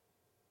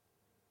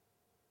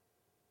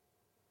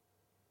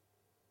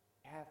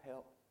 Have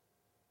help.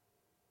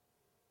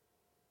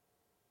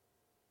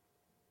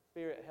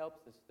 Spirit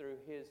helps us through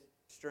His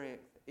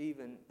strength,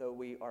 even though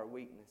we are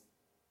weakness.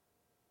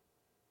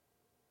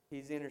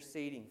 He's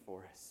interceding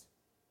for us.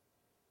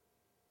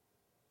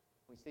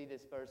 We see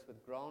this verse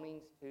with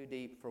groanings too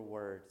deep for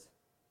words.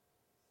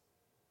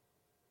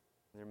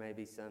 There may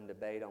be some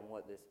debate on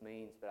what this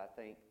means, but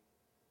I think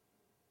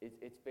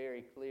it's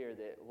very clear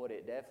that what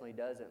it definitely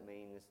doesn't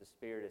mean is the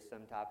Spirit is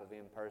some type of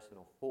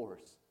impersonal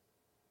force,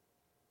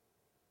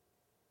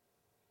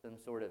 some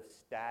sort of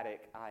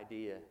static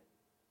idea.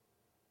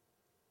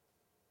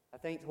 I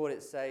think what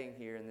it's saying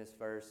here in this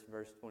verse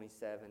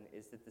 27,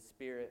 is that the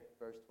Spirit,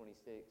 verse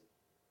 26,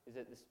 is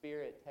that the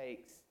Spirit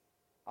takes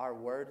our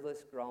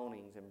wordless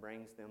groanings and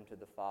brings them to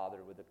the Father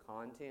with a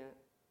content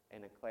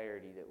and a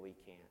clarity that we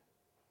can't.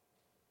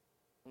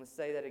 I'm going to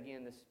say that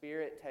again. The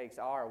Spirit takes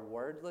our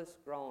wordless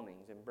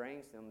groanings and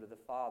brings them to the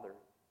Father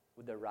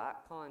with the right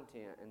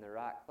content and the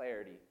right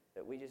clarity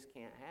that we just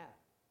can't have.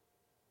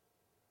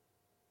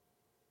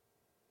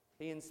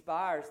 He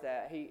inspires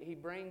that. He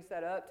brings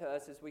that up to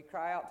us as we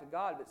cry out to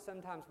God, but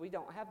sometimes we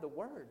don't have the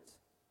words.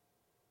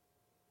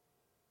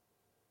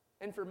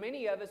 And for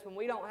many of us, when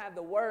we don't have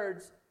the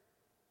words,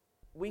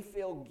 we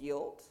feel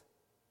guilt.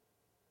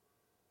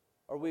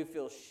 Or we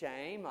feel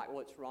shame, like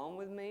what's wrong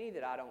with me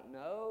that I don't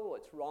know?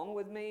 What's wrong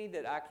with me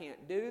that I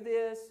can't do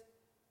this?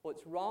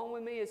 What's wrong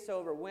with me is so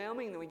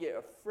overwhelming. And then we get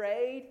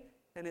afraid,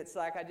 and it's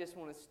like I just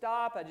want to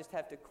stop. I just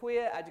have to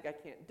quit. I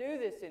can't do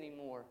this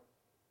anymore.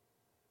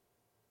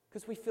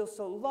 Because we feel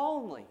so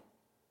lonely.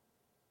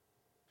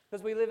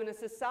 Because we live in a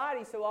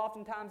society so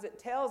oftentimes it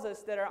tells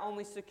us that our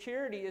only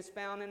security is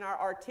found in our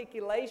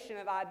articulation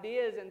of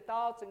ideas and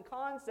thoughts and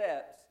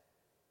concepts.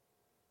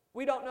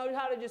 We don't know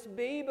how to just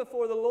be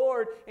before the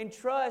Lord and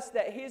trust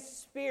that His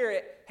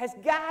Spirit has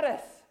got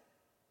us.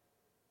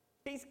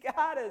 He's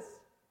got us.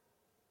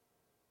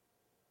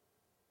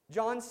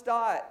 John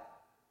Stott,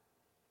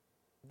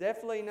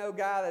 definitely no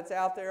guy that's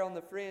out there on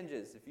the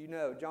fringes, if you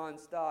know John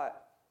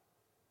Stott.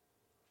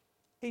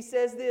 He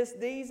says this: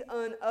 these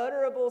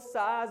unutterable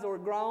sighs or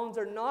groans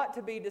are not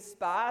to be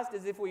despised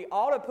as if we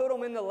ought to put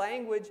them in the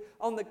language.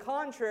 On the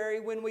contrary,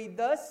 when we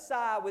thus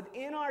sigh with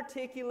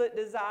inarticulate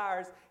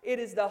desires, it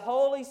is the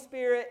Holy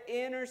Spirit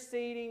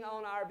interceding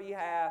on our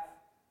behalf,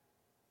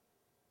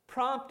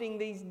 prompting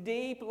these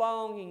deep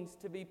longings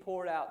to be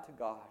poured out to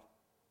God.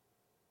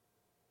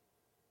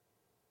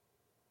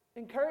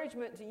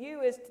 Encouragement to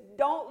you is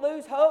don't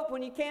lose hope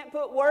when you can't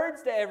put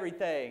words to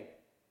everything.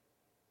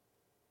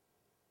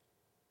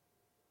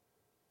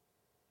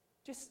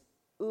 Just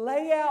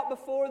lay out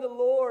before the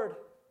Lord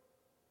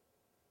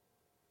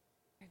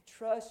and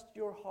trust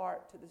your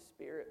heart to the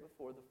Spirit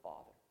before the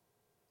Father.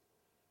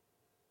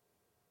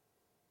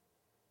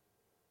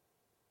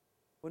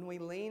 When we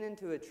lean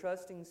into a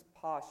trusting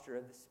posture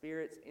of the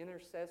Spirit's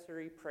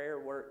intercessory prayer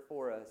work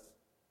for us,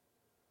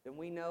 then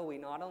we know we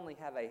not only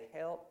have a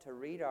help to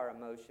read our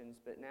emotions,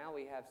 but now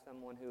we have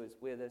someone who is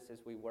with us as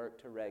we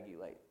work to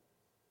regulate.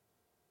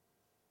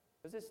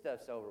 Because this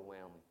stuff's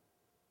overwhelming.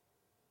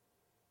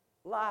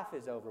 Life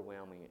is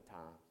overwhelming at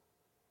times.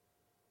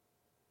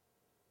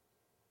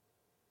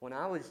 When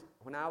I was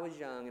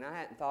young, and I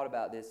hadn't thought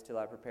about this till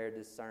I prepared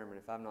this sermon,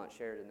 if I've not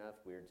shared enough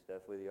weird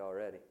stuff with you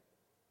already,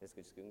 it's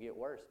just going to get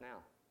worse now.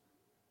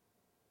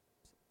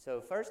 So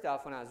first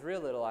off, when I was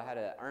real little, I had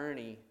an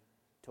Ernie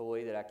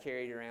toy that I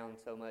carried around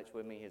so much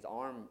with me, his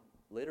arm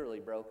literally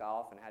broke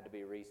off and had to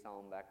be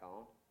re-sewn back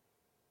on.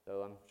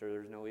 So I'm sure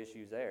there's no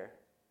issues there.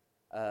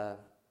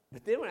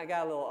 But then when I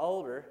got a little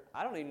older,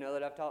 I don't even know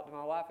that I've talked to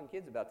my wife and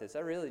kids about this. It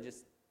really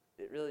just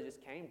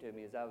came to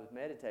me as I was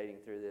meditating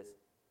through this.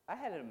 I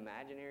had an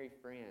imaginary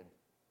friend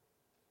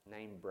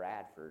named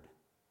Bradford.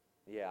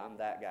 Yeah, I'm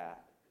that guy.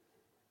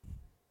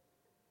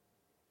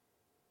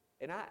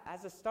 And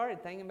as I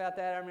started thinking about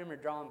that, I remember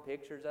drawing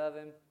pictures of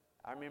him.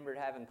 I remembered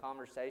having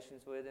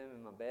conversations with him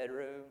in my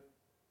bedroom.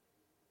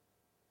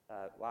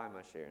 Why am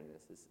I sharing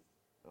this? This is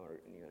not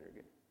any other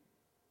good.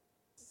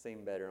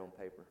 Seemed better on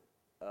paper.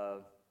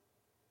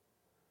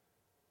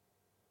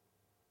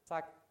 It's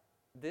like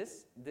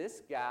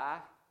this guy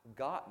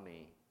got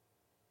me.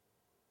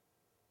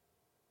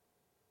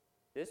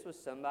 This was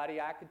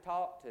somebody I could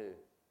talk to.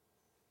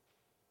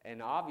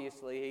 And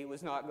obviously he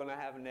was not going to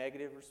have a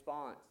negative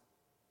response.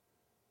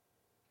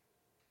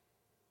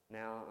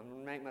 Now, I'm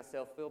going to make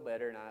myself feel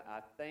better, and I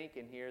think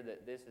and hear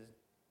that this is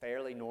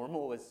fairly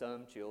normal with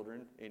some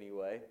children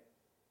anyway.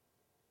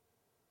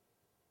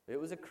 It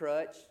was a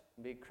crutch,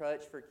 it'd be a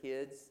crutch for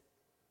kids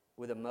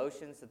with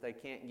emotions that they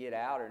can't get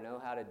out or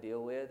know how to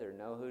deal with or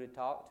know who to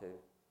talk to.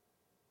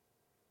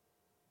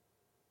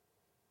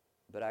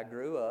 But I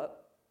grew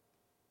up,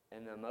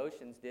 and the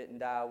emotions didn't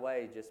die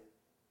away just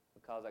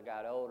because I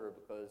got older,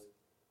 because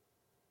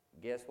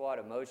guess what?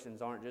 Emotions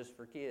aren't just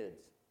for kids.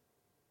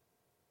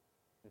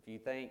 If you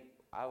think,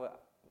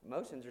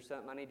 emotions are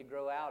something I need to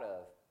grow out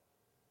of.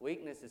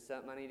 Weakness is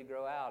something I need to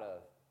grow out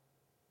of.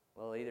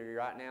 Well, either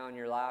right now in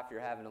your life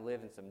you're having to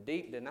live in some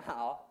deep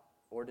denial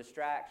or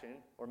distraction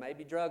or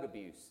maybe drug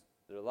abuse.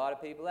 There's a lot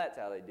of people, that's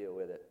how they deal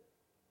with it.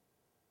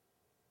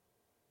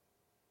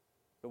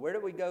 But where do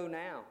we go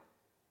now?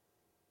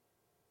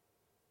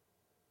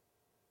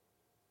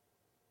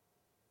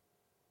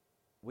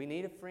 We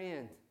need a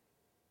friend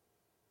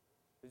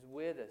who's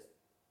with us,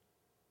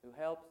 who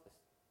helps us.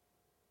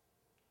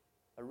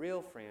 A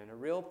real friend, a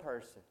real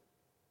person.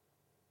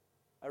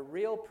 a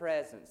real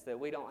presence that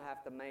we don't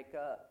have to make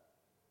up.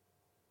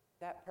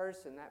 That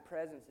person, that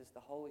presence is the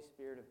Holy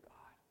Spirit of God.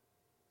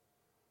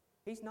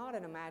 He's not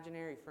an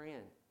imaginary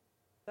friend.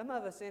 Some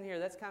of us in here,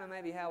 that's kind of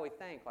maybe how we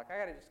think. Like, I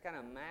got to just kind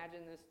of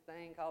imagine this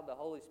thing called the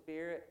Holy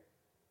Spirit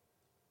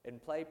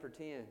and play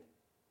pretend.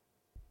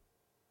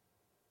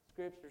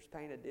 Scriptures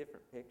paint a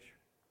different picture.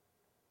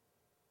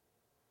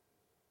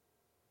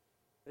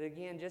 But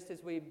again, just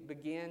as we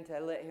begin to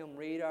let Him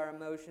read our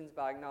emotions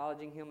by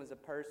acknowledging Him as a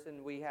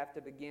person, we have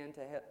to begin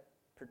to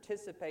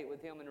participate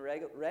with Him in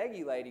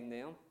regulating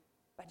them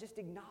by just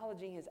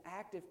acknowledging His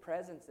active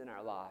presence in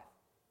our life.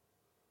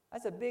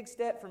 That's a big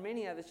step for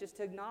many of us, just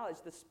to acknowledge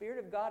the Spirit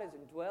of God is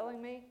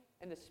indwelling me,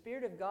 and the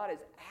Spirit of God is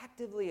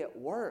actively at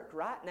work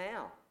right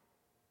now.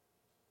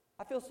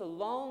 I feel so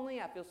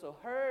lonely, I feel so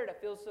hurt, I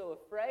feel so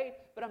afraid,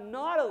 but I'm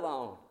not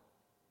alone.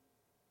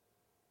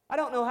 I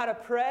don't know how to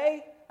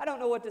pray, I don't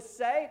know what to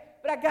say,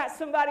 but I got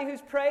somebody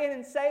who's praying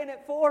and saying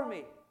it for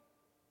me.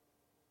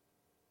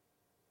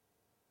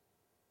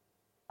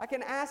 I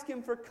can ask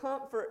Him for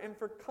comfort and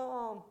for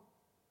calm.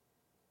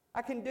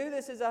 I can do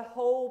this as a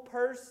whole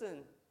person.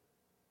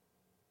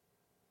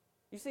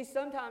 You see,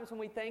 sometimes when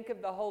we think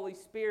of the Holy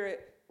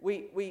Spirit,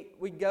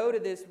 we go to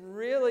this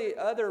really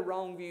other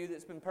wrong view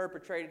that's been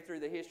perpetrated through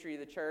the history of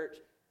the church,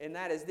 and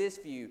that is this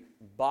view: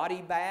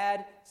 body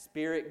bad,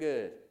 spirit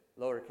good,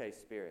 lowercase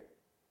spirit.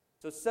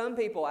 So some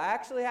people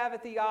actually have a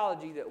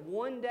theology that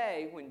one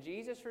day when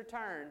Jesus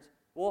returns,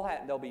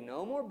 there'll be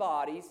no more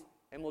bodies,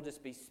 and we'll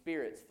just be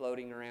spirits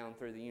floating around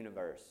through the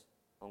universe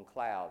on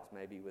clouds,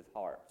 maybe with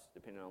harps,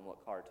 depending on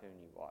what cartoon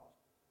you watch.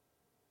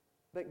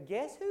 But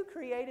guess who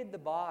created the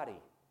body?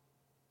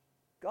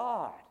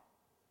 God.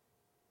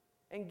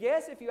 And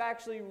guess if you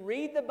actually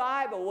read the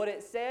Bible, what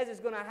it says is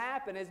going to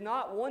happen is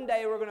not one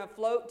day we're going to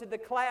float to the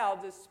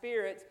clouds as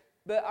spirits,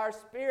 but our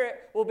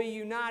spirit will be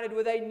united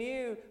with a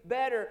new,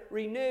 better,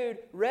 renewed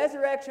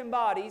resurrection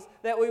bodies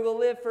that we will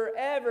live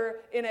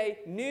forever in a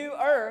new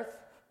earth,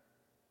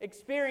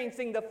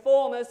 experiencing the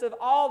fullness of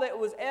all that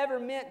was ever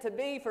meant to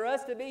be for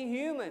us to be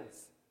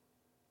humans.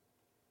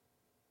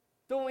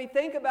 So when we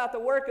think about the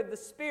work of the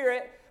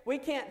Spirit, we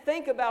can't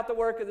think about the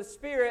work of the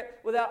Spirit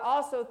without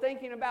also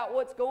thinking about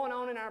what's going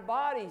on in our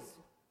bodies.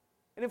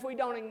 And if we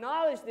don't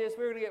acknowledge this,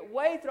 we're going to get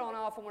way thrown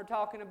off when we're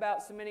talking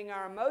about submitting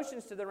our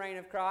emotions to the reign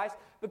of Christ,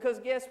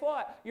 because guess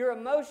what? Your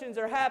emotions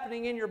are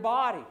happening in your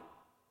body.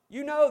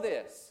 You know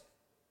this.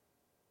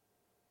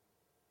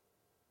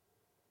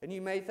 And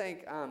you may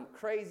think I'm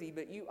crazy,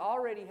 but you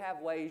already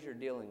have ways you're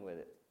dealing with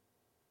it.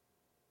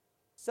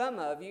 Some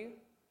of you,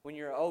 when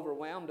you're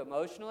overwhelmed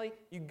emotionally,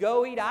 you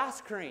go eat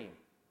ice cream.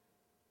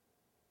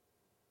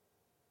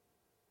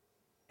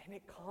 And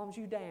it calms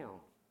you down.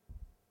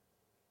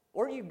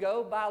 Or you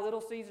go buy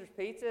Little Caesars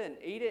pizza and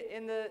eat it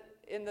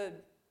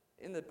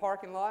in the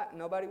parking lot and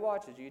nobody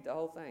watches. You eat the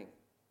whole thing.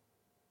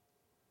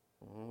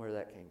 I don't know where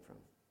that came from.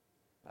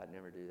 I'd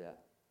never do that.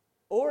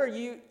 Or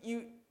you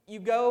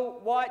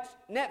go watch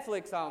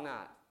Netflix all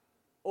night.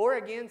 Or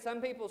again,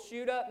 some people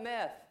shoot up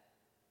meth.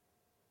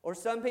 Or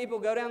some people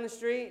go down the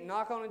street and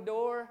knock on a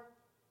door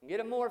and get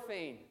a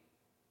morphine.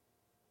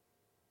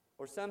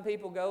 Or some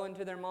people go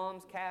into their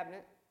mom's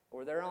cabinet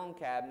or their own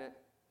cabinet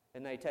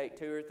and they take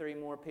 2 or 3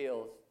 more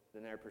pills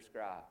than they're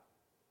prescribed.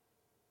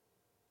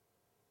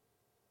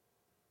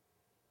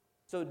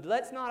 So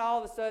let's not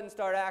all of a sudden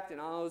start acting,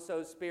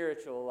 so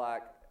spiritual,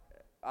 like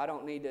I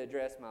don't need to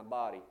address my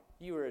body.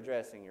 You are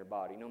addressing your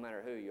body, no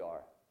matter who you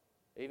are.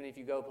 Even if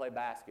you go play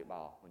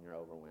basketball when you're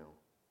overwhelmed.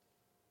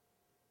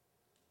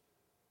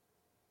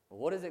 Well,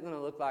 what is it going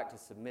to look like to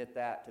submit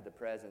that to the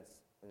presence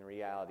and the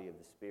reality of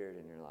the Spirit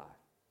in your life?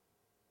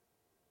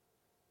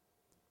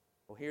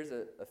 Well, here's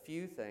a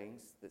few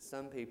things that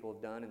some people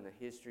have done in the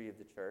history of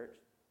the church.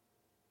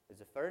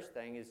 The first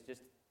thing is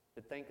just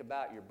to think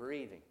about your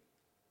breathing.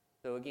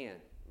 So again,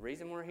 the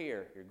reason we're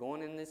here, you're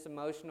going in this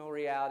emotional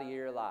reality of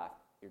your life.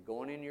 You're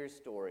going in your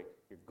story.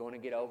 You're going to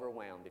get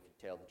overwhelmed if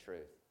you tell the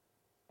truth.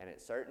 And at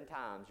certain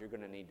times, you're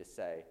going to need to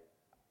say,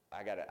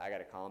 I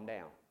gotta calm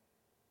down.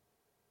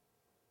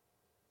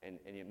 And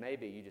it may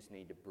be you just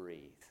need to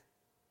breathe.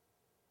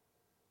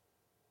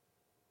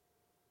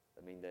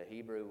 I mean, the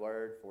Hebrew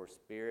word for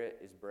spirit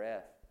is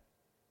breath.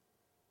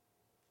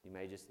 You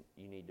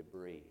need to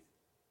breathe.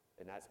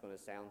 And that's going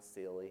to sound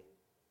silly.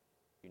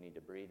 You need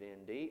to breathe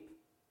in deep,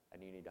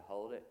 and you need to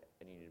hold it,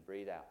 and you need to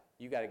breathe out.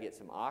 You got to get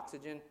some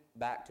oxygen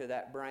back to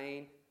that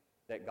brain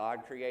that God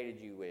created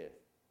you with.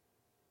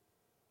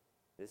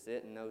 This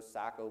isn't no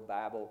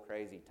psycho-babble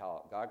crazy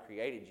talk. God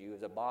created you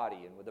as a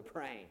body and with a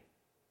brain.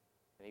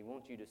 And He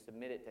wants you to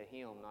submit it to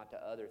Him, not to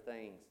other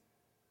things.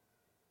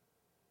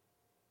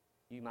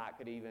 You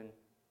could even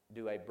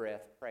do a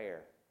breath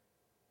prayer.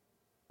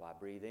 So I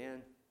breathe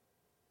in,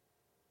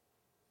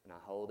 and I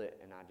hold it,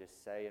 and I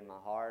just say in my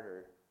heart,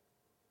 or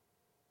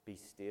be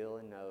still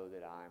and know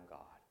that I am God.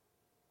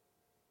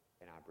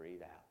 And I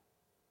breathe out.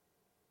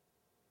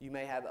 You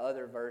may have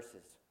other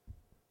verses.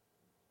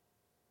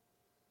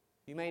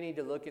 You may need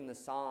to look in the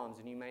Psalms,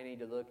 and you may need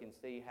to look and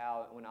see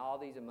how, when all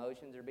these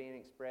emotions are being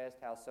expressed,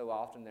 how so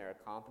often they're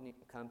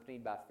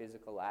accompanied by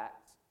physical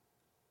acts.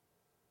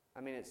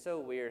 I mean, it's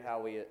so weird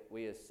how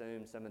we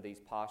assume some of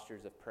these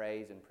postures of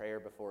praise and prayer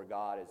before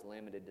God is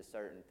limited to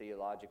certain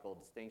theological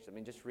distinctions. I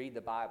mean, just read the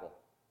Bible,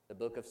 the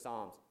book of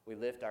Psalms. We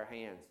lift our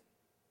hands.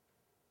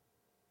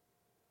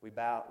 We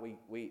bow,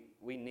 we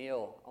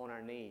kneel on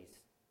our knees.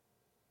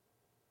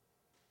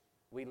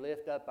 We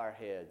lift up our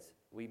heads.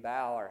 We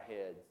bow our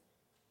heads.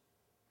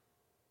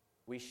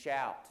 We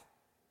shout.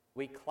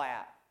 We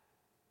clap.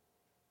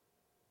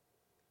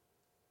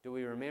 Do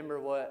we remember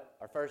what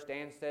our first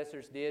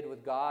ancestors did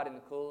with God in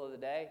the cool of the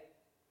day?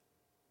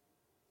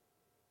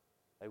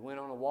 They went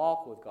on a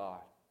walk with God.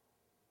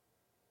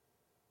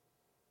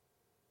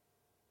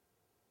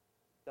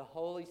 The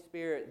Holy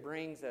Spirit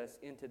brings us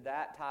into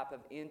that type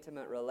of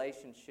intimate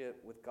relationship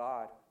with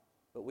God,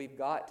 but we've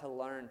got to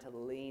learn to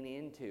lean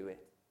into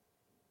it.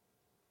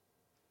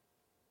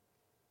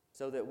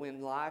 So that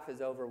when life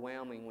is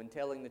overwhelming, when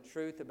telling the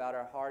truth about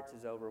our hearts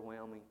is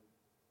overwhelming,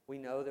 we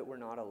know that we're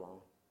not alone.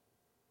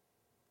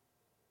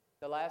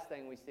 The last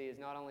thing we see is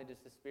not only does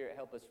the Spirit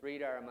help us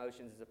read our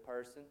emotions as a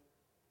person,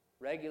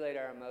 regulate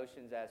our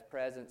emotions as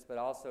presence, but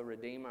also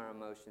redeem our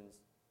emotions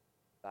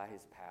by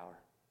His power.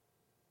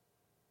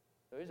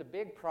 So there's a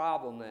big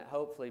problem that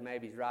hopefully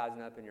maybe is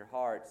rising up in your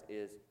hearts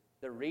is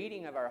the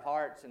reading of our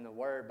hearts in the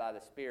Word by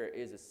the Spirit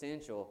is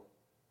essential,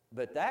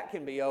 but that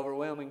can be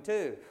overwhelming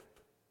too.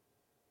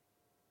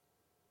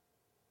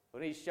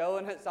 When He's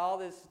showing us all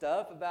this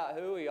stuff about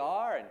who we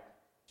are and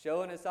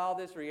showing us all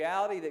this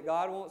reality that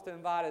God wants to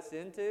invite us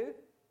into.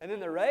 And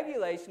then the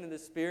regulation of the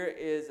Spirit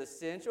is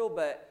essential,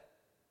 but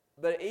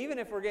even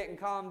if we're getting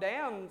calmed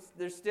down,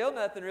 there's still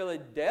nothing really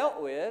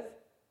dealt with.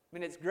 I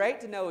mean, it's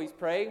great to know He's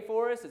praying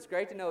for us. It's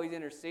great to know He's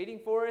interceding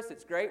for us.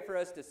 It's great for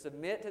us to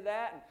submit to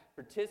that and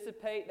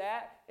participate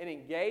that and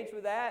engage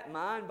with that,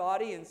 mind,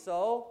 body, and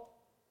soul.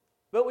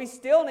 But we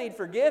still need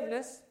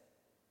forgiveness.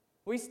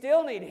 We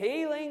still need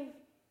healing.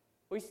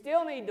 We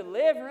still need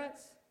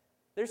deliverance.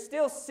 There's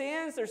still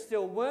sins, there's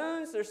still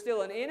wounds, there's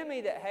still an enemy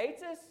that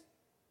hates us.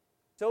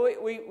 So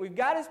we've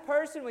got His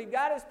person, we've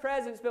got His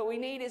presence, but we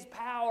need His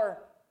power.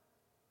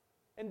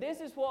 And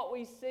this is what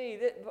we see.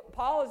 That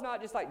Paul is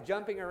not just like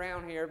jumping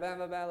around here, blah,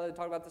 blah, blah, let's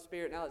talk about the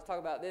Spirit, now let's talk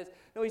about this.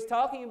 No, he's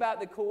talking about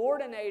the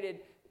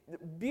coordinated,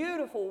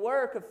 beautiful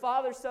work of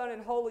Father, Son,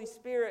 and Holy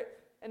Spirit.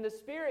 And the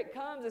Spirit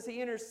comes as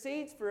He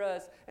intercedes for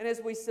us, and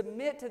as we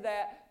submit to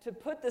that, to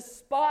put the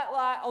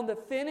spotlight on the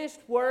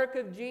finished work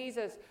of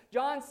Jesus.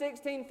 John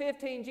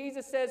 16:15,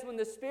 Jesus says, when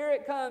the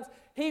Spirit comes,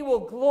 He will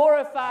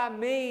glorify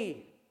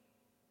me.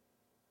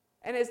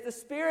 And as the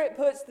Spirit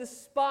puts the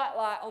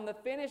spotlight on the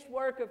finished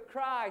work of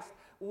Christ,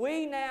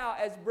 we now,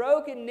 as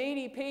broken,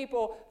 needy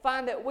people,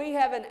 find that we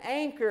have an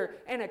anchor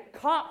and a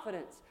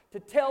confidence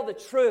to tell the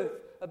truth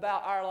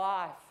about our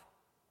life.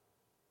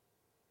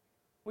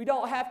 We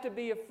don't have to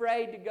be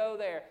afraid to go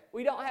there.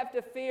 We don't have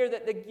to fear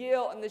that the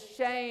guilt and the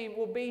shame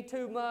will be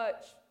too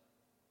much.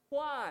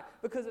 Why?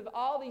 Because of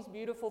all these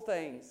beautiful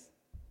things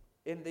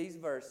in these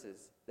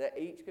verses that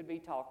each could be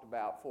talked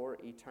about for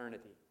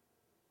eternity.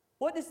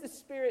 What does the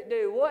Spirit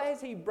do? What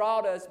has He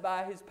brought us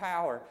by His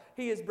power?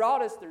 He has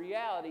brought us the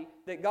reality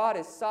that God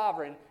is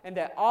sovereign and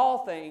that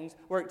all things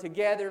work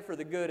together for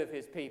the good of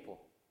His people.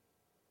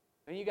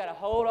 And you got to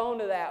hold on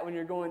to that when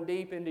you're going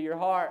deep into your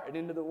heart and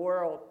into the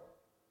world.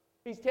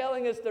 He's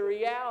telling us the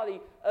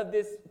reality of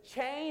this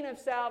chain of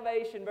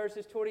salvation,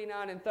 verses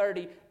 29 and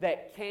 30,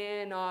 that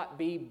cannot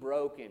be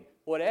broken.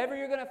 Whatever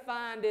you're going to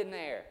find in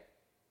there,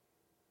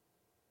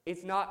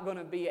 it's not going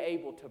to be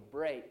able to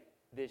break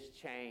this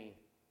chain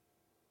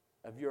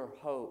of your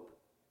hope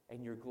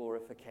and your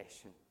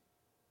glorification.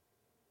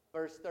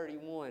 Verse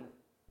 31,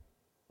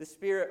 the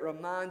Spirit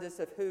reminds us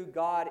of who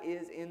God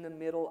is in the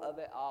middle of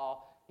it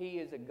all. He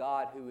is a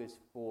God who is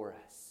for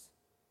us.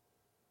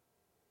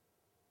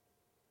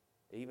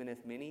 Even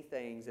if many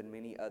things and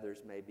many others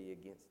may be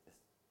against us.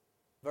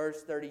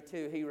 Verse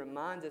 32, He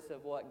reminds us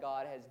of what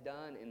God has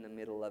done in the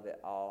middle of it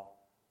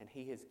all. And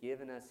He has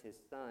given us His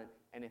Son.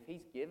 And if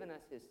He's given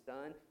us His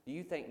Son, do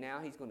you think now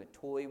He's going to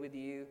toy with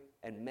you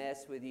and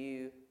mess with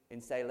you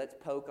and say, let's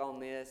poke on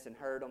this and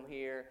hurt them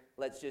here?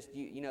 Let's just,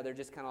 they're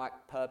just kind of like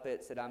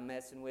puppets that I'm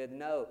messing with.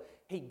 No,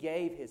 He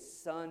gave His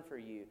Son for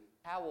you.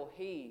 How will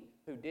He,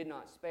 who did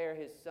not spare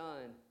His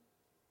Son,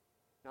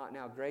 not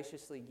now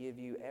graciously give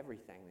you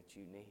everything that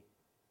you need?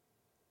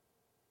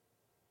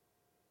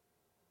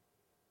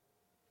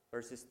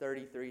 Verses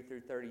 33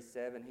 through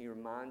 37, He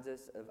reminds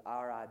us of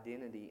our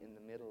identity in the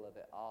middle of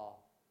it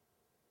all.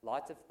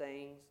 Lots of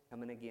things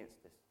coming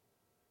against us.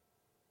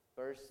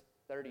 Verse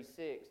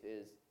 36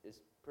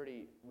 is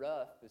pretty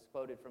rough. It's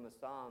quoted from a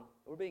psalm.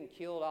 We're being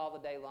killed all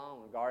the day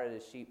long, regarded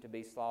as sheep to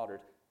be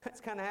slaughtered.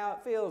 That's kind of how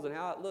it feels and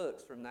how it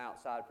looks from the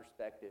outside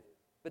perspective.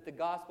 But the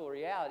gospel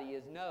reality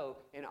is, no,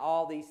 in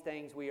all these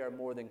things we are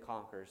more than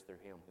conquerors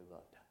through Him who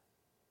loved us.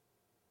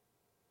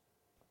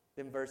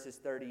 Then verses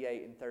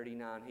 38 and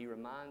 39, He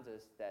reminds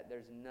us that there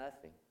is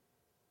nothing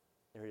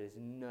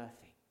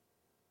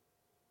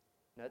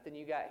Nothing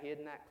you got hid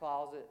in that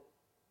closet.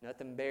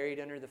 Nothing buried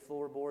under the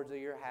floorboards of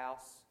your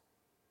house.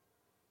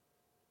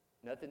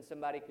 Nothing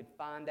somebody could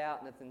find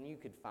out, nothing you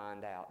could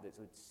find out that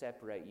would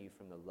separate you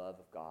from the love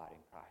of God in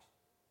Christ.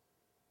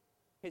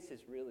 This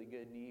is really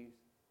good news.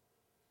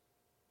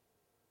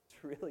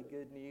 It's really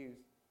good news.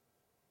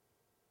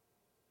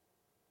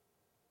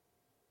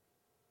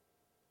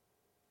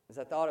 As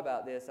I thought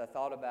about this, I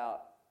thought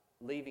about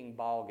leaving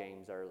ball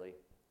games early.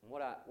 And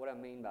what I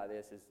mean by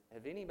this is,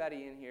 have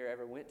anybody in here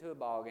ever went to a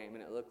ball game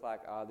and it looked like,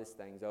 oh, this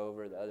thing's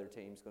over, the other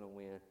team's going to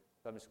win,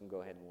 so I'm just going to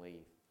go ahead and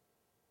leave?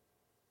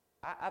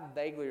 I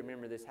vaguely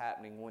remember this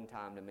happening one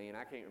time to me, and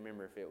I can't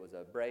remember if it was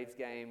a Braves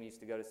game. I used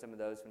to go to some of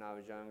those when I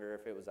was younger,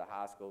 if it was a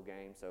high school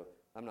game, so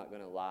I'm not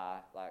going to lie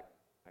like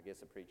I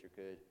guess a preacher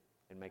could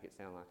and make it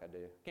sound like I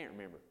do. Can't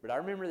remember, but I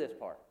remember this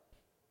part.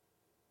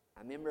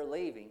 I remember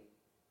leaving,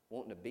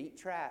 wanting to beat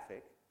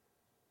traffic,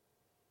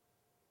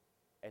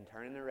 and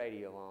turning the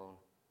radio on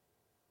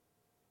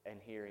and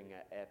hearing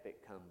an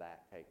epic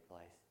comeback take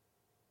place.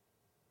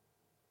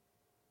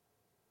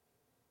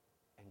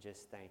 And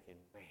just thinking,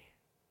 man,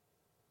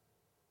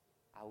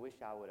 I wish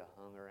I would have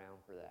hung around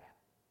for that.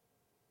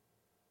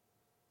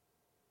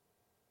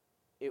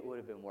 It would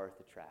have been worth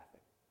the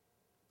traffic.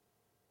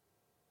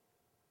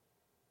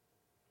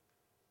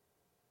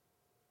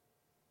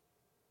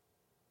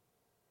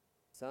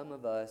 Some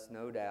of us,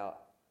 no doubt,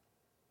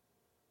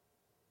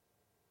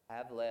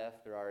 have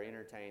left or are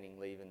entertaining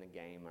leaving the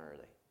game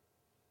early.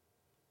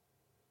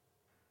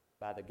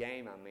 By the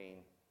game, I mean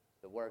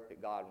the work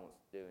that God wants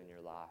to do in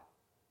your life,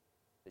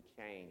 the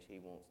change He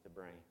wants to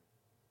bring.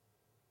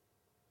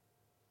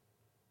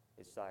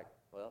 It's like,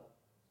 well,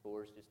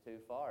 score's just too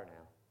far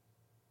now.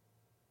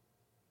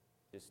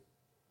 Just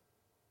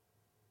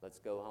let's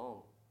go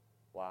home.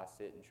 Why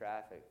sit in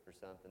traffic for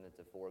something that's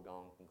a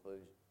foregone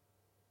conclusion?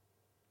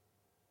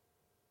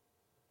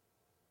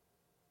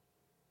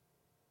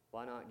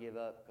 Why not give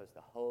up? Because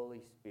the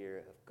Holy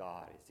Spirit of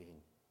God is in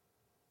you.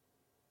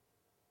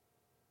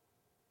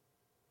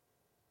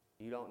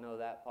 You don't know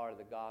that part of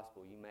the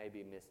gospel, you may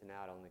be missing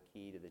out on the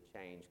key to the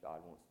change God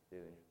wants to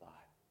do in your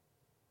life.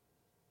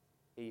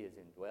 He is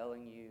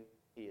indwelling you,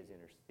 He is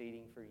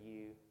interceding for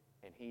you,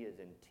 and He is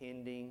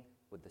intending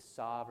with the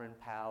sovereign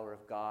power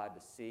of God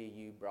to see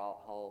you brought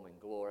home and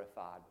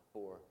glorified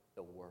before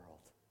the world.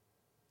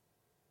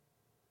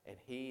 And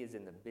He is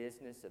in the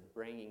business of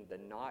bringing the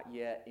not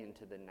yet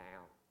into the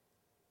now.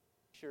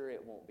 Sure,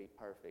 it won't be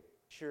perfect.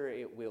 Sure,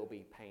 it will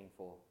be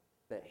painful,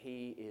 but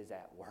He is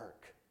at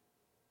work.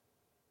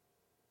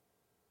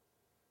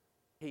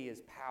 He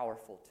is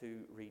powerful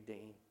to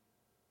redeem.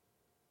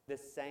 The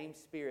same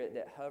Spirit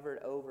that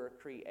hovered over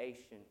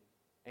creation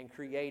and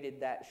created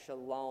that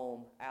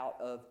shalom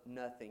out of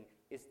nothing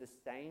is the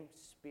same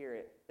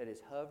Spirit that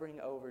is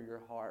hovering over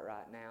your heart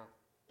right now.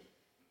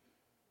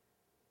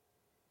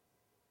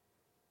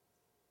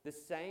 The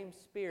same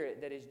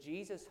Spirit that as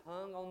Jesus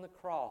hung on the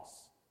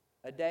cross,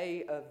 a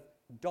day of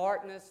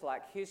darkness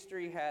like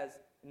history has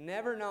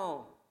never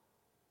known,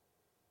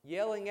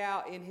 yelling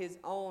out in His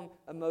own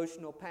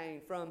emotional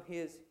pain from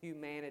His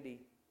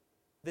humanity.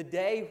 The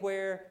day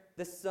where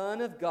the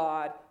Son of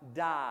God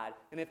died.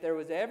 And if there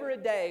was ever a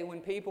day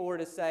when people were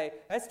to say,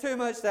 that's too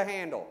much to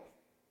handle,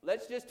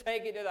 let's just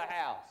take it to the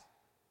house.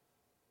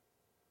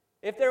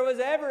 If there was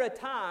ever a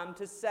time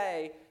to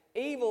say,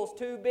 evil's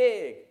too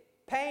big,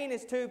 pain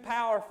is too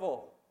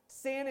powerful,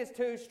 sin is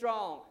too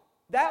strong,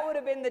 that would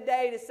have been the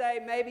day to say,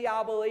 maybe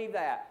I'll believe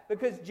that.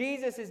 Because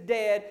Jesus is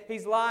dead,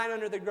 He's lying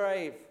under the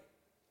grave.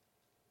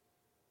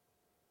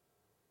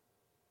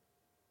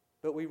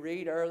 But we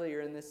read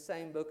earlier in this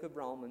same book of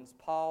Romans,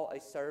 Paul, a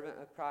servant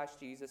of Christ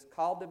Jesus,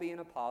 called to be an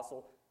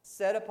apostle,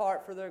 set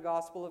apart for the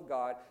gospel of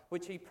God,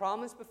 which he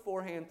promised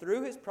beforehand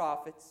through his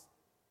prophets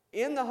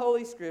in the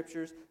Holy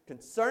Scriptures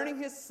concerning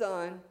his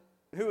Son,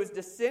 who was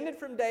descended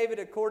from David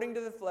according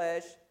to the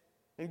flesh,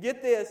 and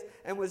get this,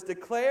 and was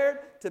declared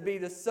to be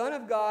the Son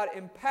of God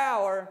in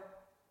power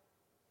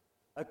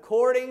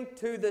according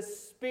to the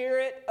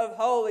Spirit of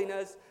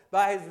holiness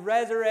by His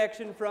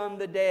resurrection from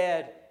the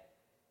dead.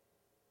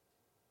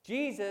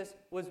 Jesus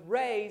was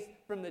raised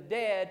from the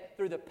dead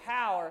through the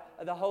power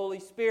of the Holy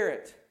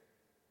Spirit.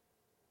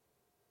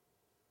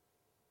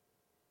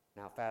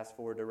 Now fast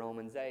forward to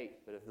Romans 8,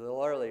 but a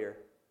little earlier.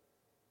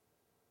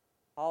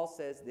 Paul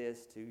says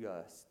this to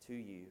us, to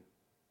you.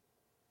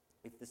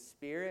 If the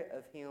Spirit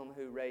of Him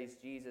who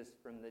raised Jesus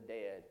from the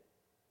dead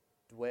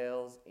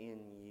dwells in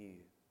you,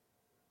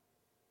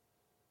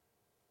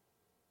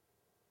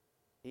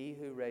 He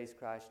who raised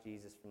Christ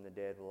Jesus from the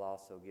dead will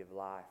also give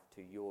life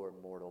to your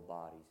mortal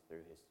bodies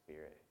through His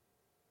Spirit.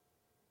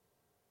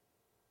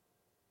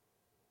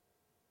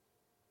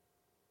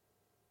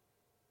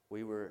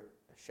 We were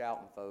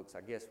shouting, folks.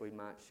 I guess we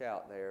might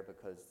shout there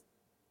because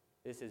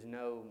this is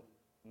no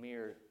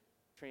mere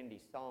trendy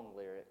song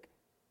lyric.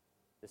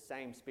 The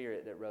same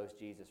Spirit that rose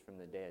Jesus from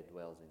the dead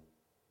dwells in you.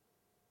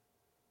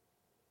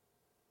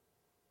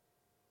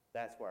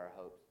 That's where our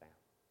hope's found.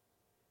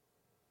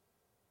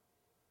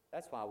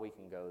 That's why we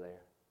can go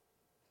there.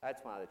 That's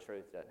why the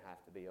truth doesn't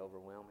have to be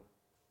overwhelming.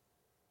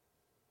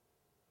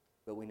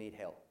 but we need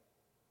help.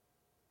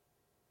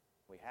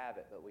 We have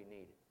it, but we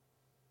need it.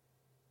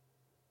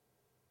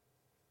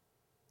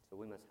 So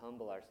we must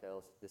humble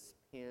ourselves to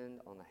depend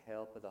on the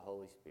help of the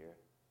Holy Spirit.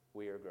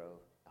 We are grow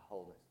to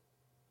wholeness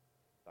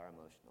of our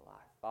emotional life.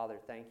 Father,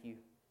 thank you.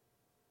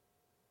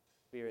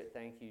 Spirit,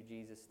 thank you.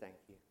 Jesus, thank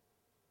you.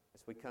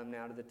 As we come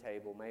now to the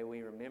table, may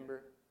we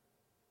remember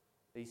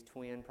these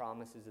twin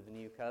promises of the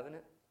new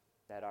covenant,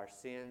 that our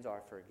sins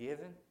are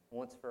forgiven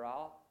once for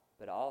all,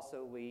 but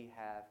also we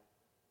have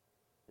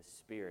the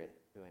Spirit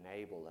to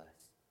enable us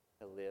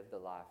to live the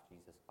life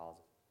Jesus calls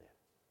us to live.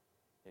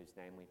 In whose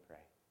name we pray.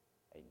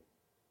 Amen.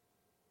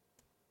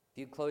 If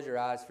you close your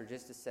eyes for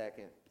just a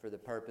second for the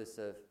purpose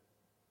of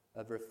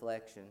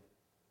reflection,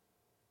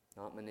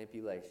 not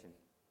manipulation.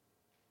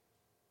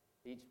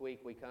 Each week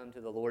we come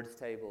to the Lord's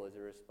table as a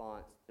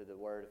response to the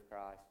Word of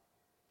Christ.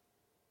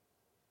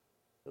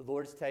 The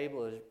Lord's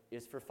table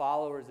is for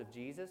followers of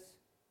Jesus.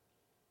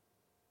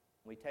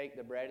 We take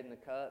the bread and the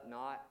cup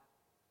not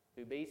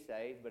to be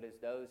saved, but as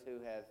those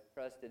who have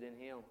trusted in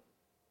Him.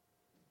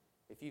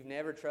 If you've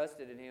never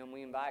trusted in Him,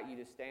 we invite you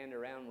to stand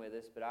around with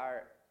us, but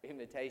our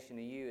invitation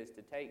to you is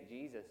to take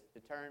Jesus, to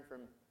turn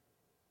from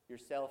your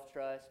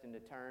self-trust and to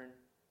turn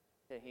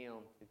to Him,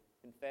 to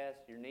confess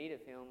your need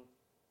of Him,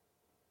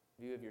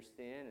 view of your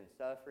sin and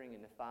suffering,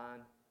 and to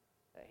find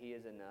that He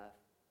is enough,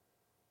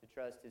 to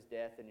trust His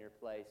death in your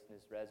place and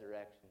His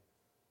resurrection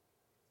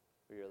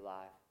for your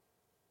life.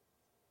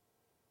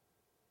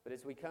 But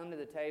as we come to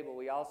the table,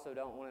 we also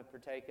don't want to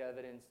partake of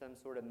it in some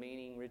sort of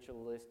meaning,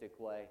 ritualistic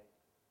way.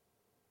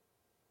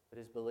 But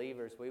as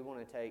believers, we want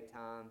to take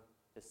time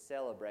to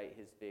celebrate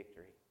His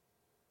victory.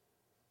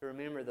 To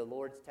remember the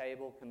Lord's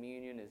table,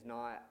 communion, is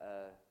not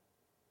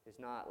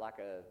like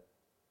a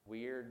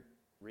weird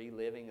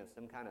reliving of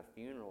some kind of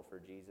funeral for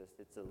Jesus.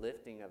 It's a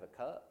lifting of a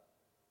cup.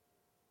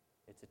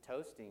 It's a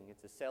toasting.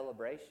 It's a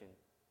celebration.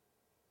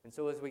 And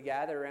so as we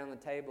gather around the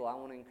table, I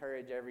want to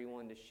encourage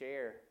everyone to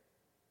share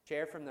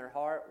from their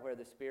heart where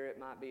the Spirit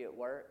might be at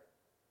work,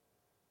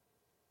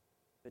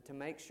 but to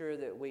make sure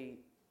that we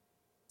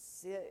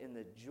sit in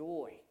the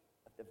joy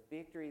of the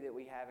victory that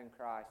we have in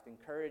Christ,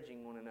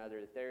 encouraging one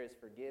another that there is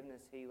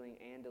forgiveness, healing,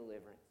 and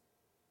deliverance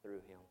through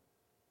Him.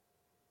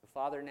 So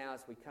Father, now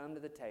as we come to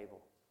the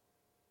table,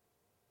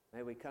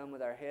 may we come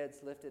with our heads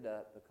lifted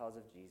up because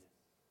of Jesus,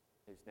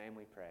 in whose name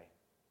we pray.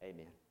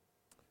 Amen.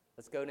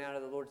 Let's go now to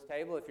the Lord's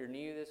table. If you're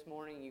new this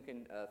morning, you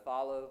can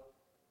follow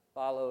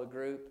a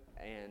group,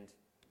 and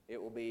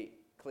it will be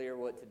clear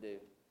what to do.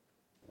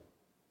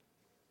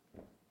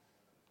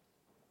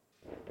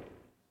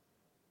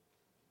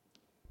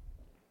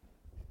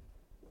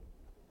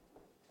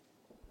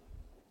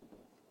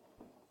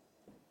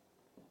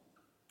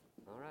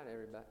 All right,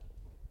 everybody.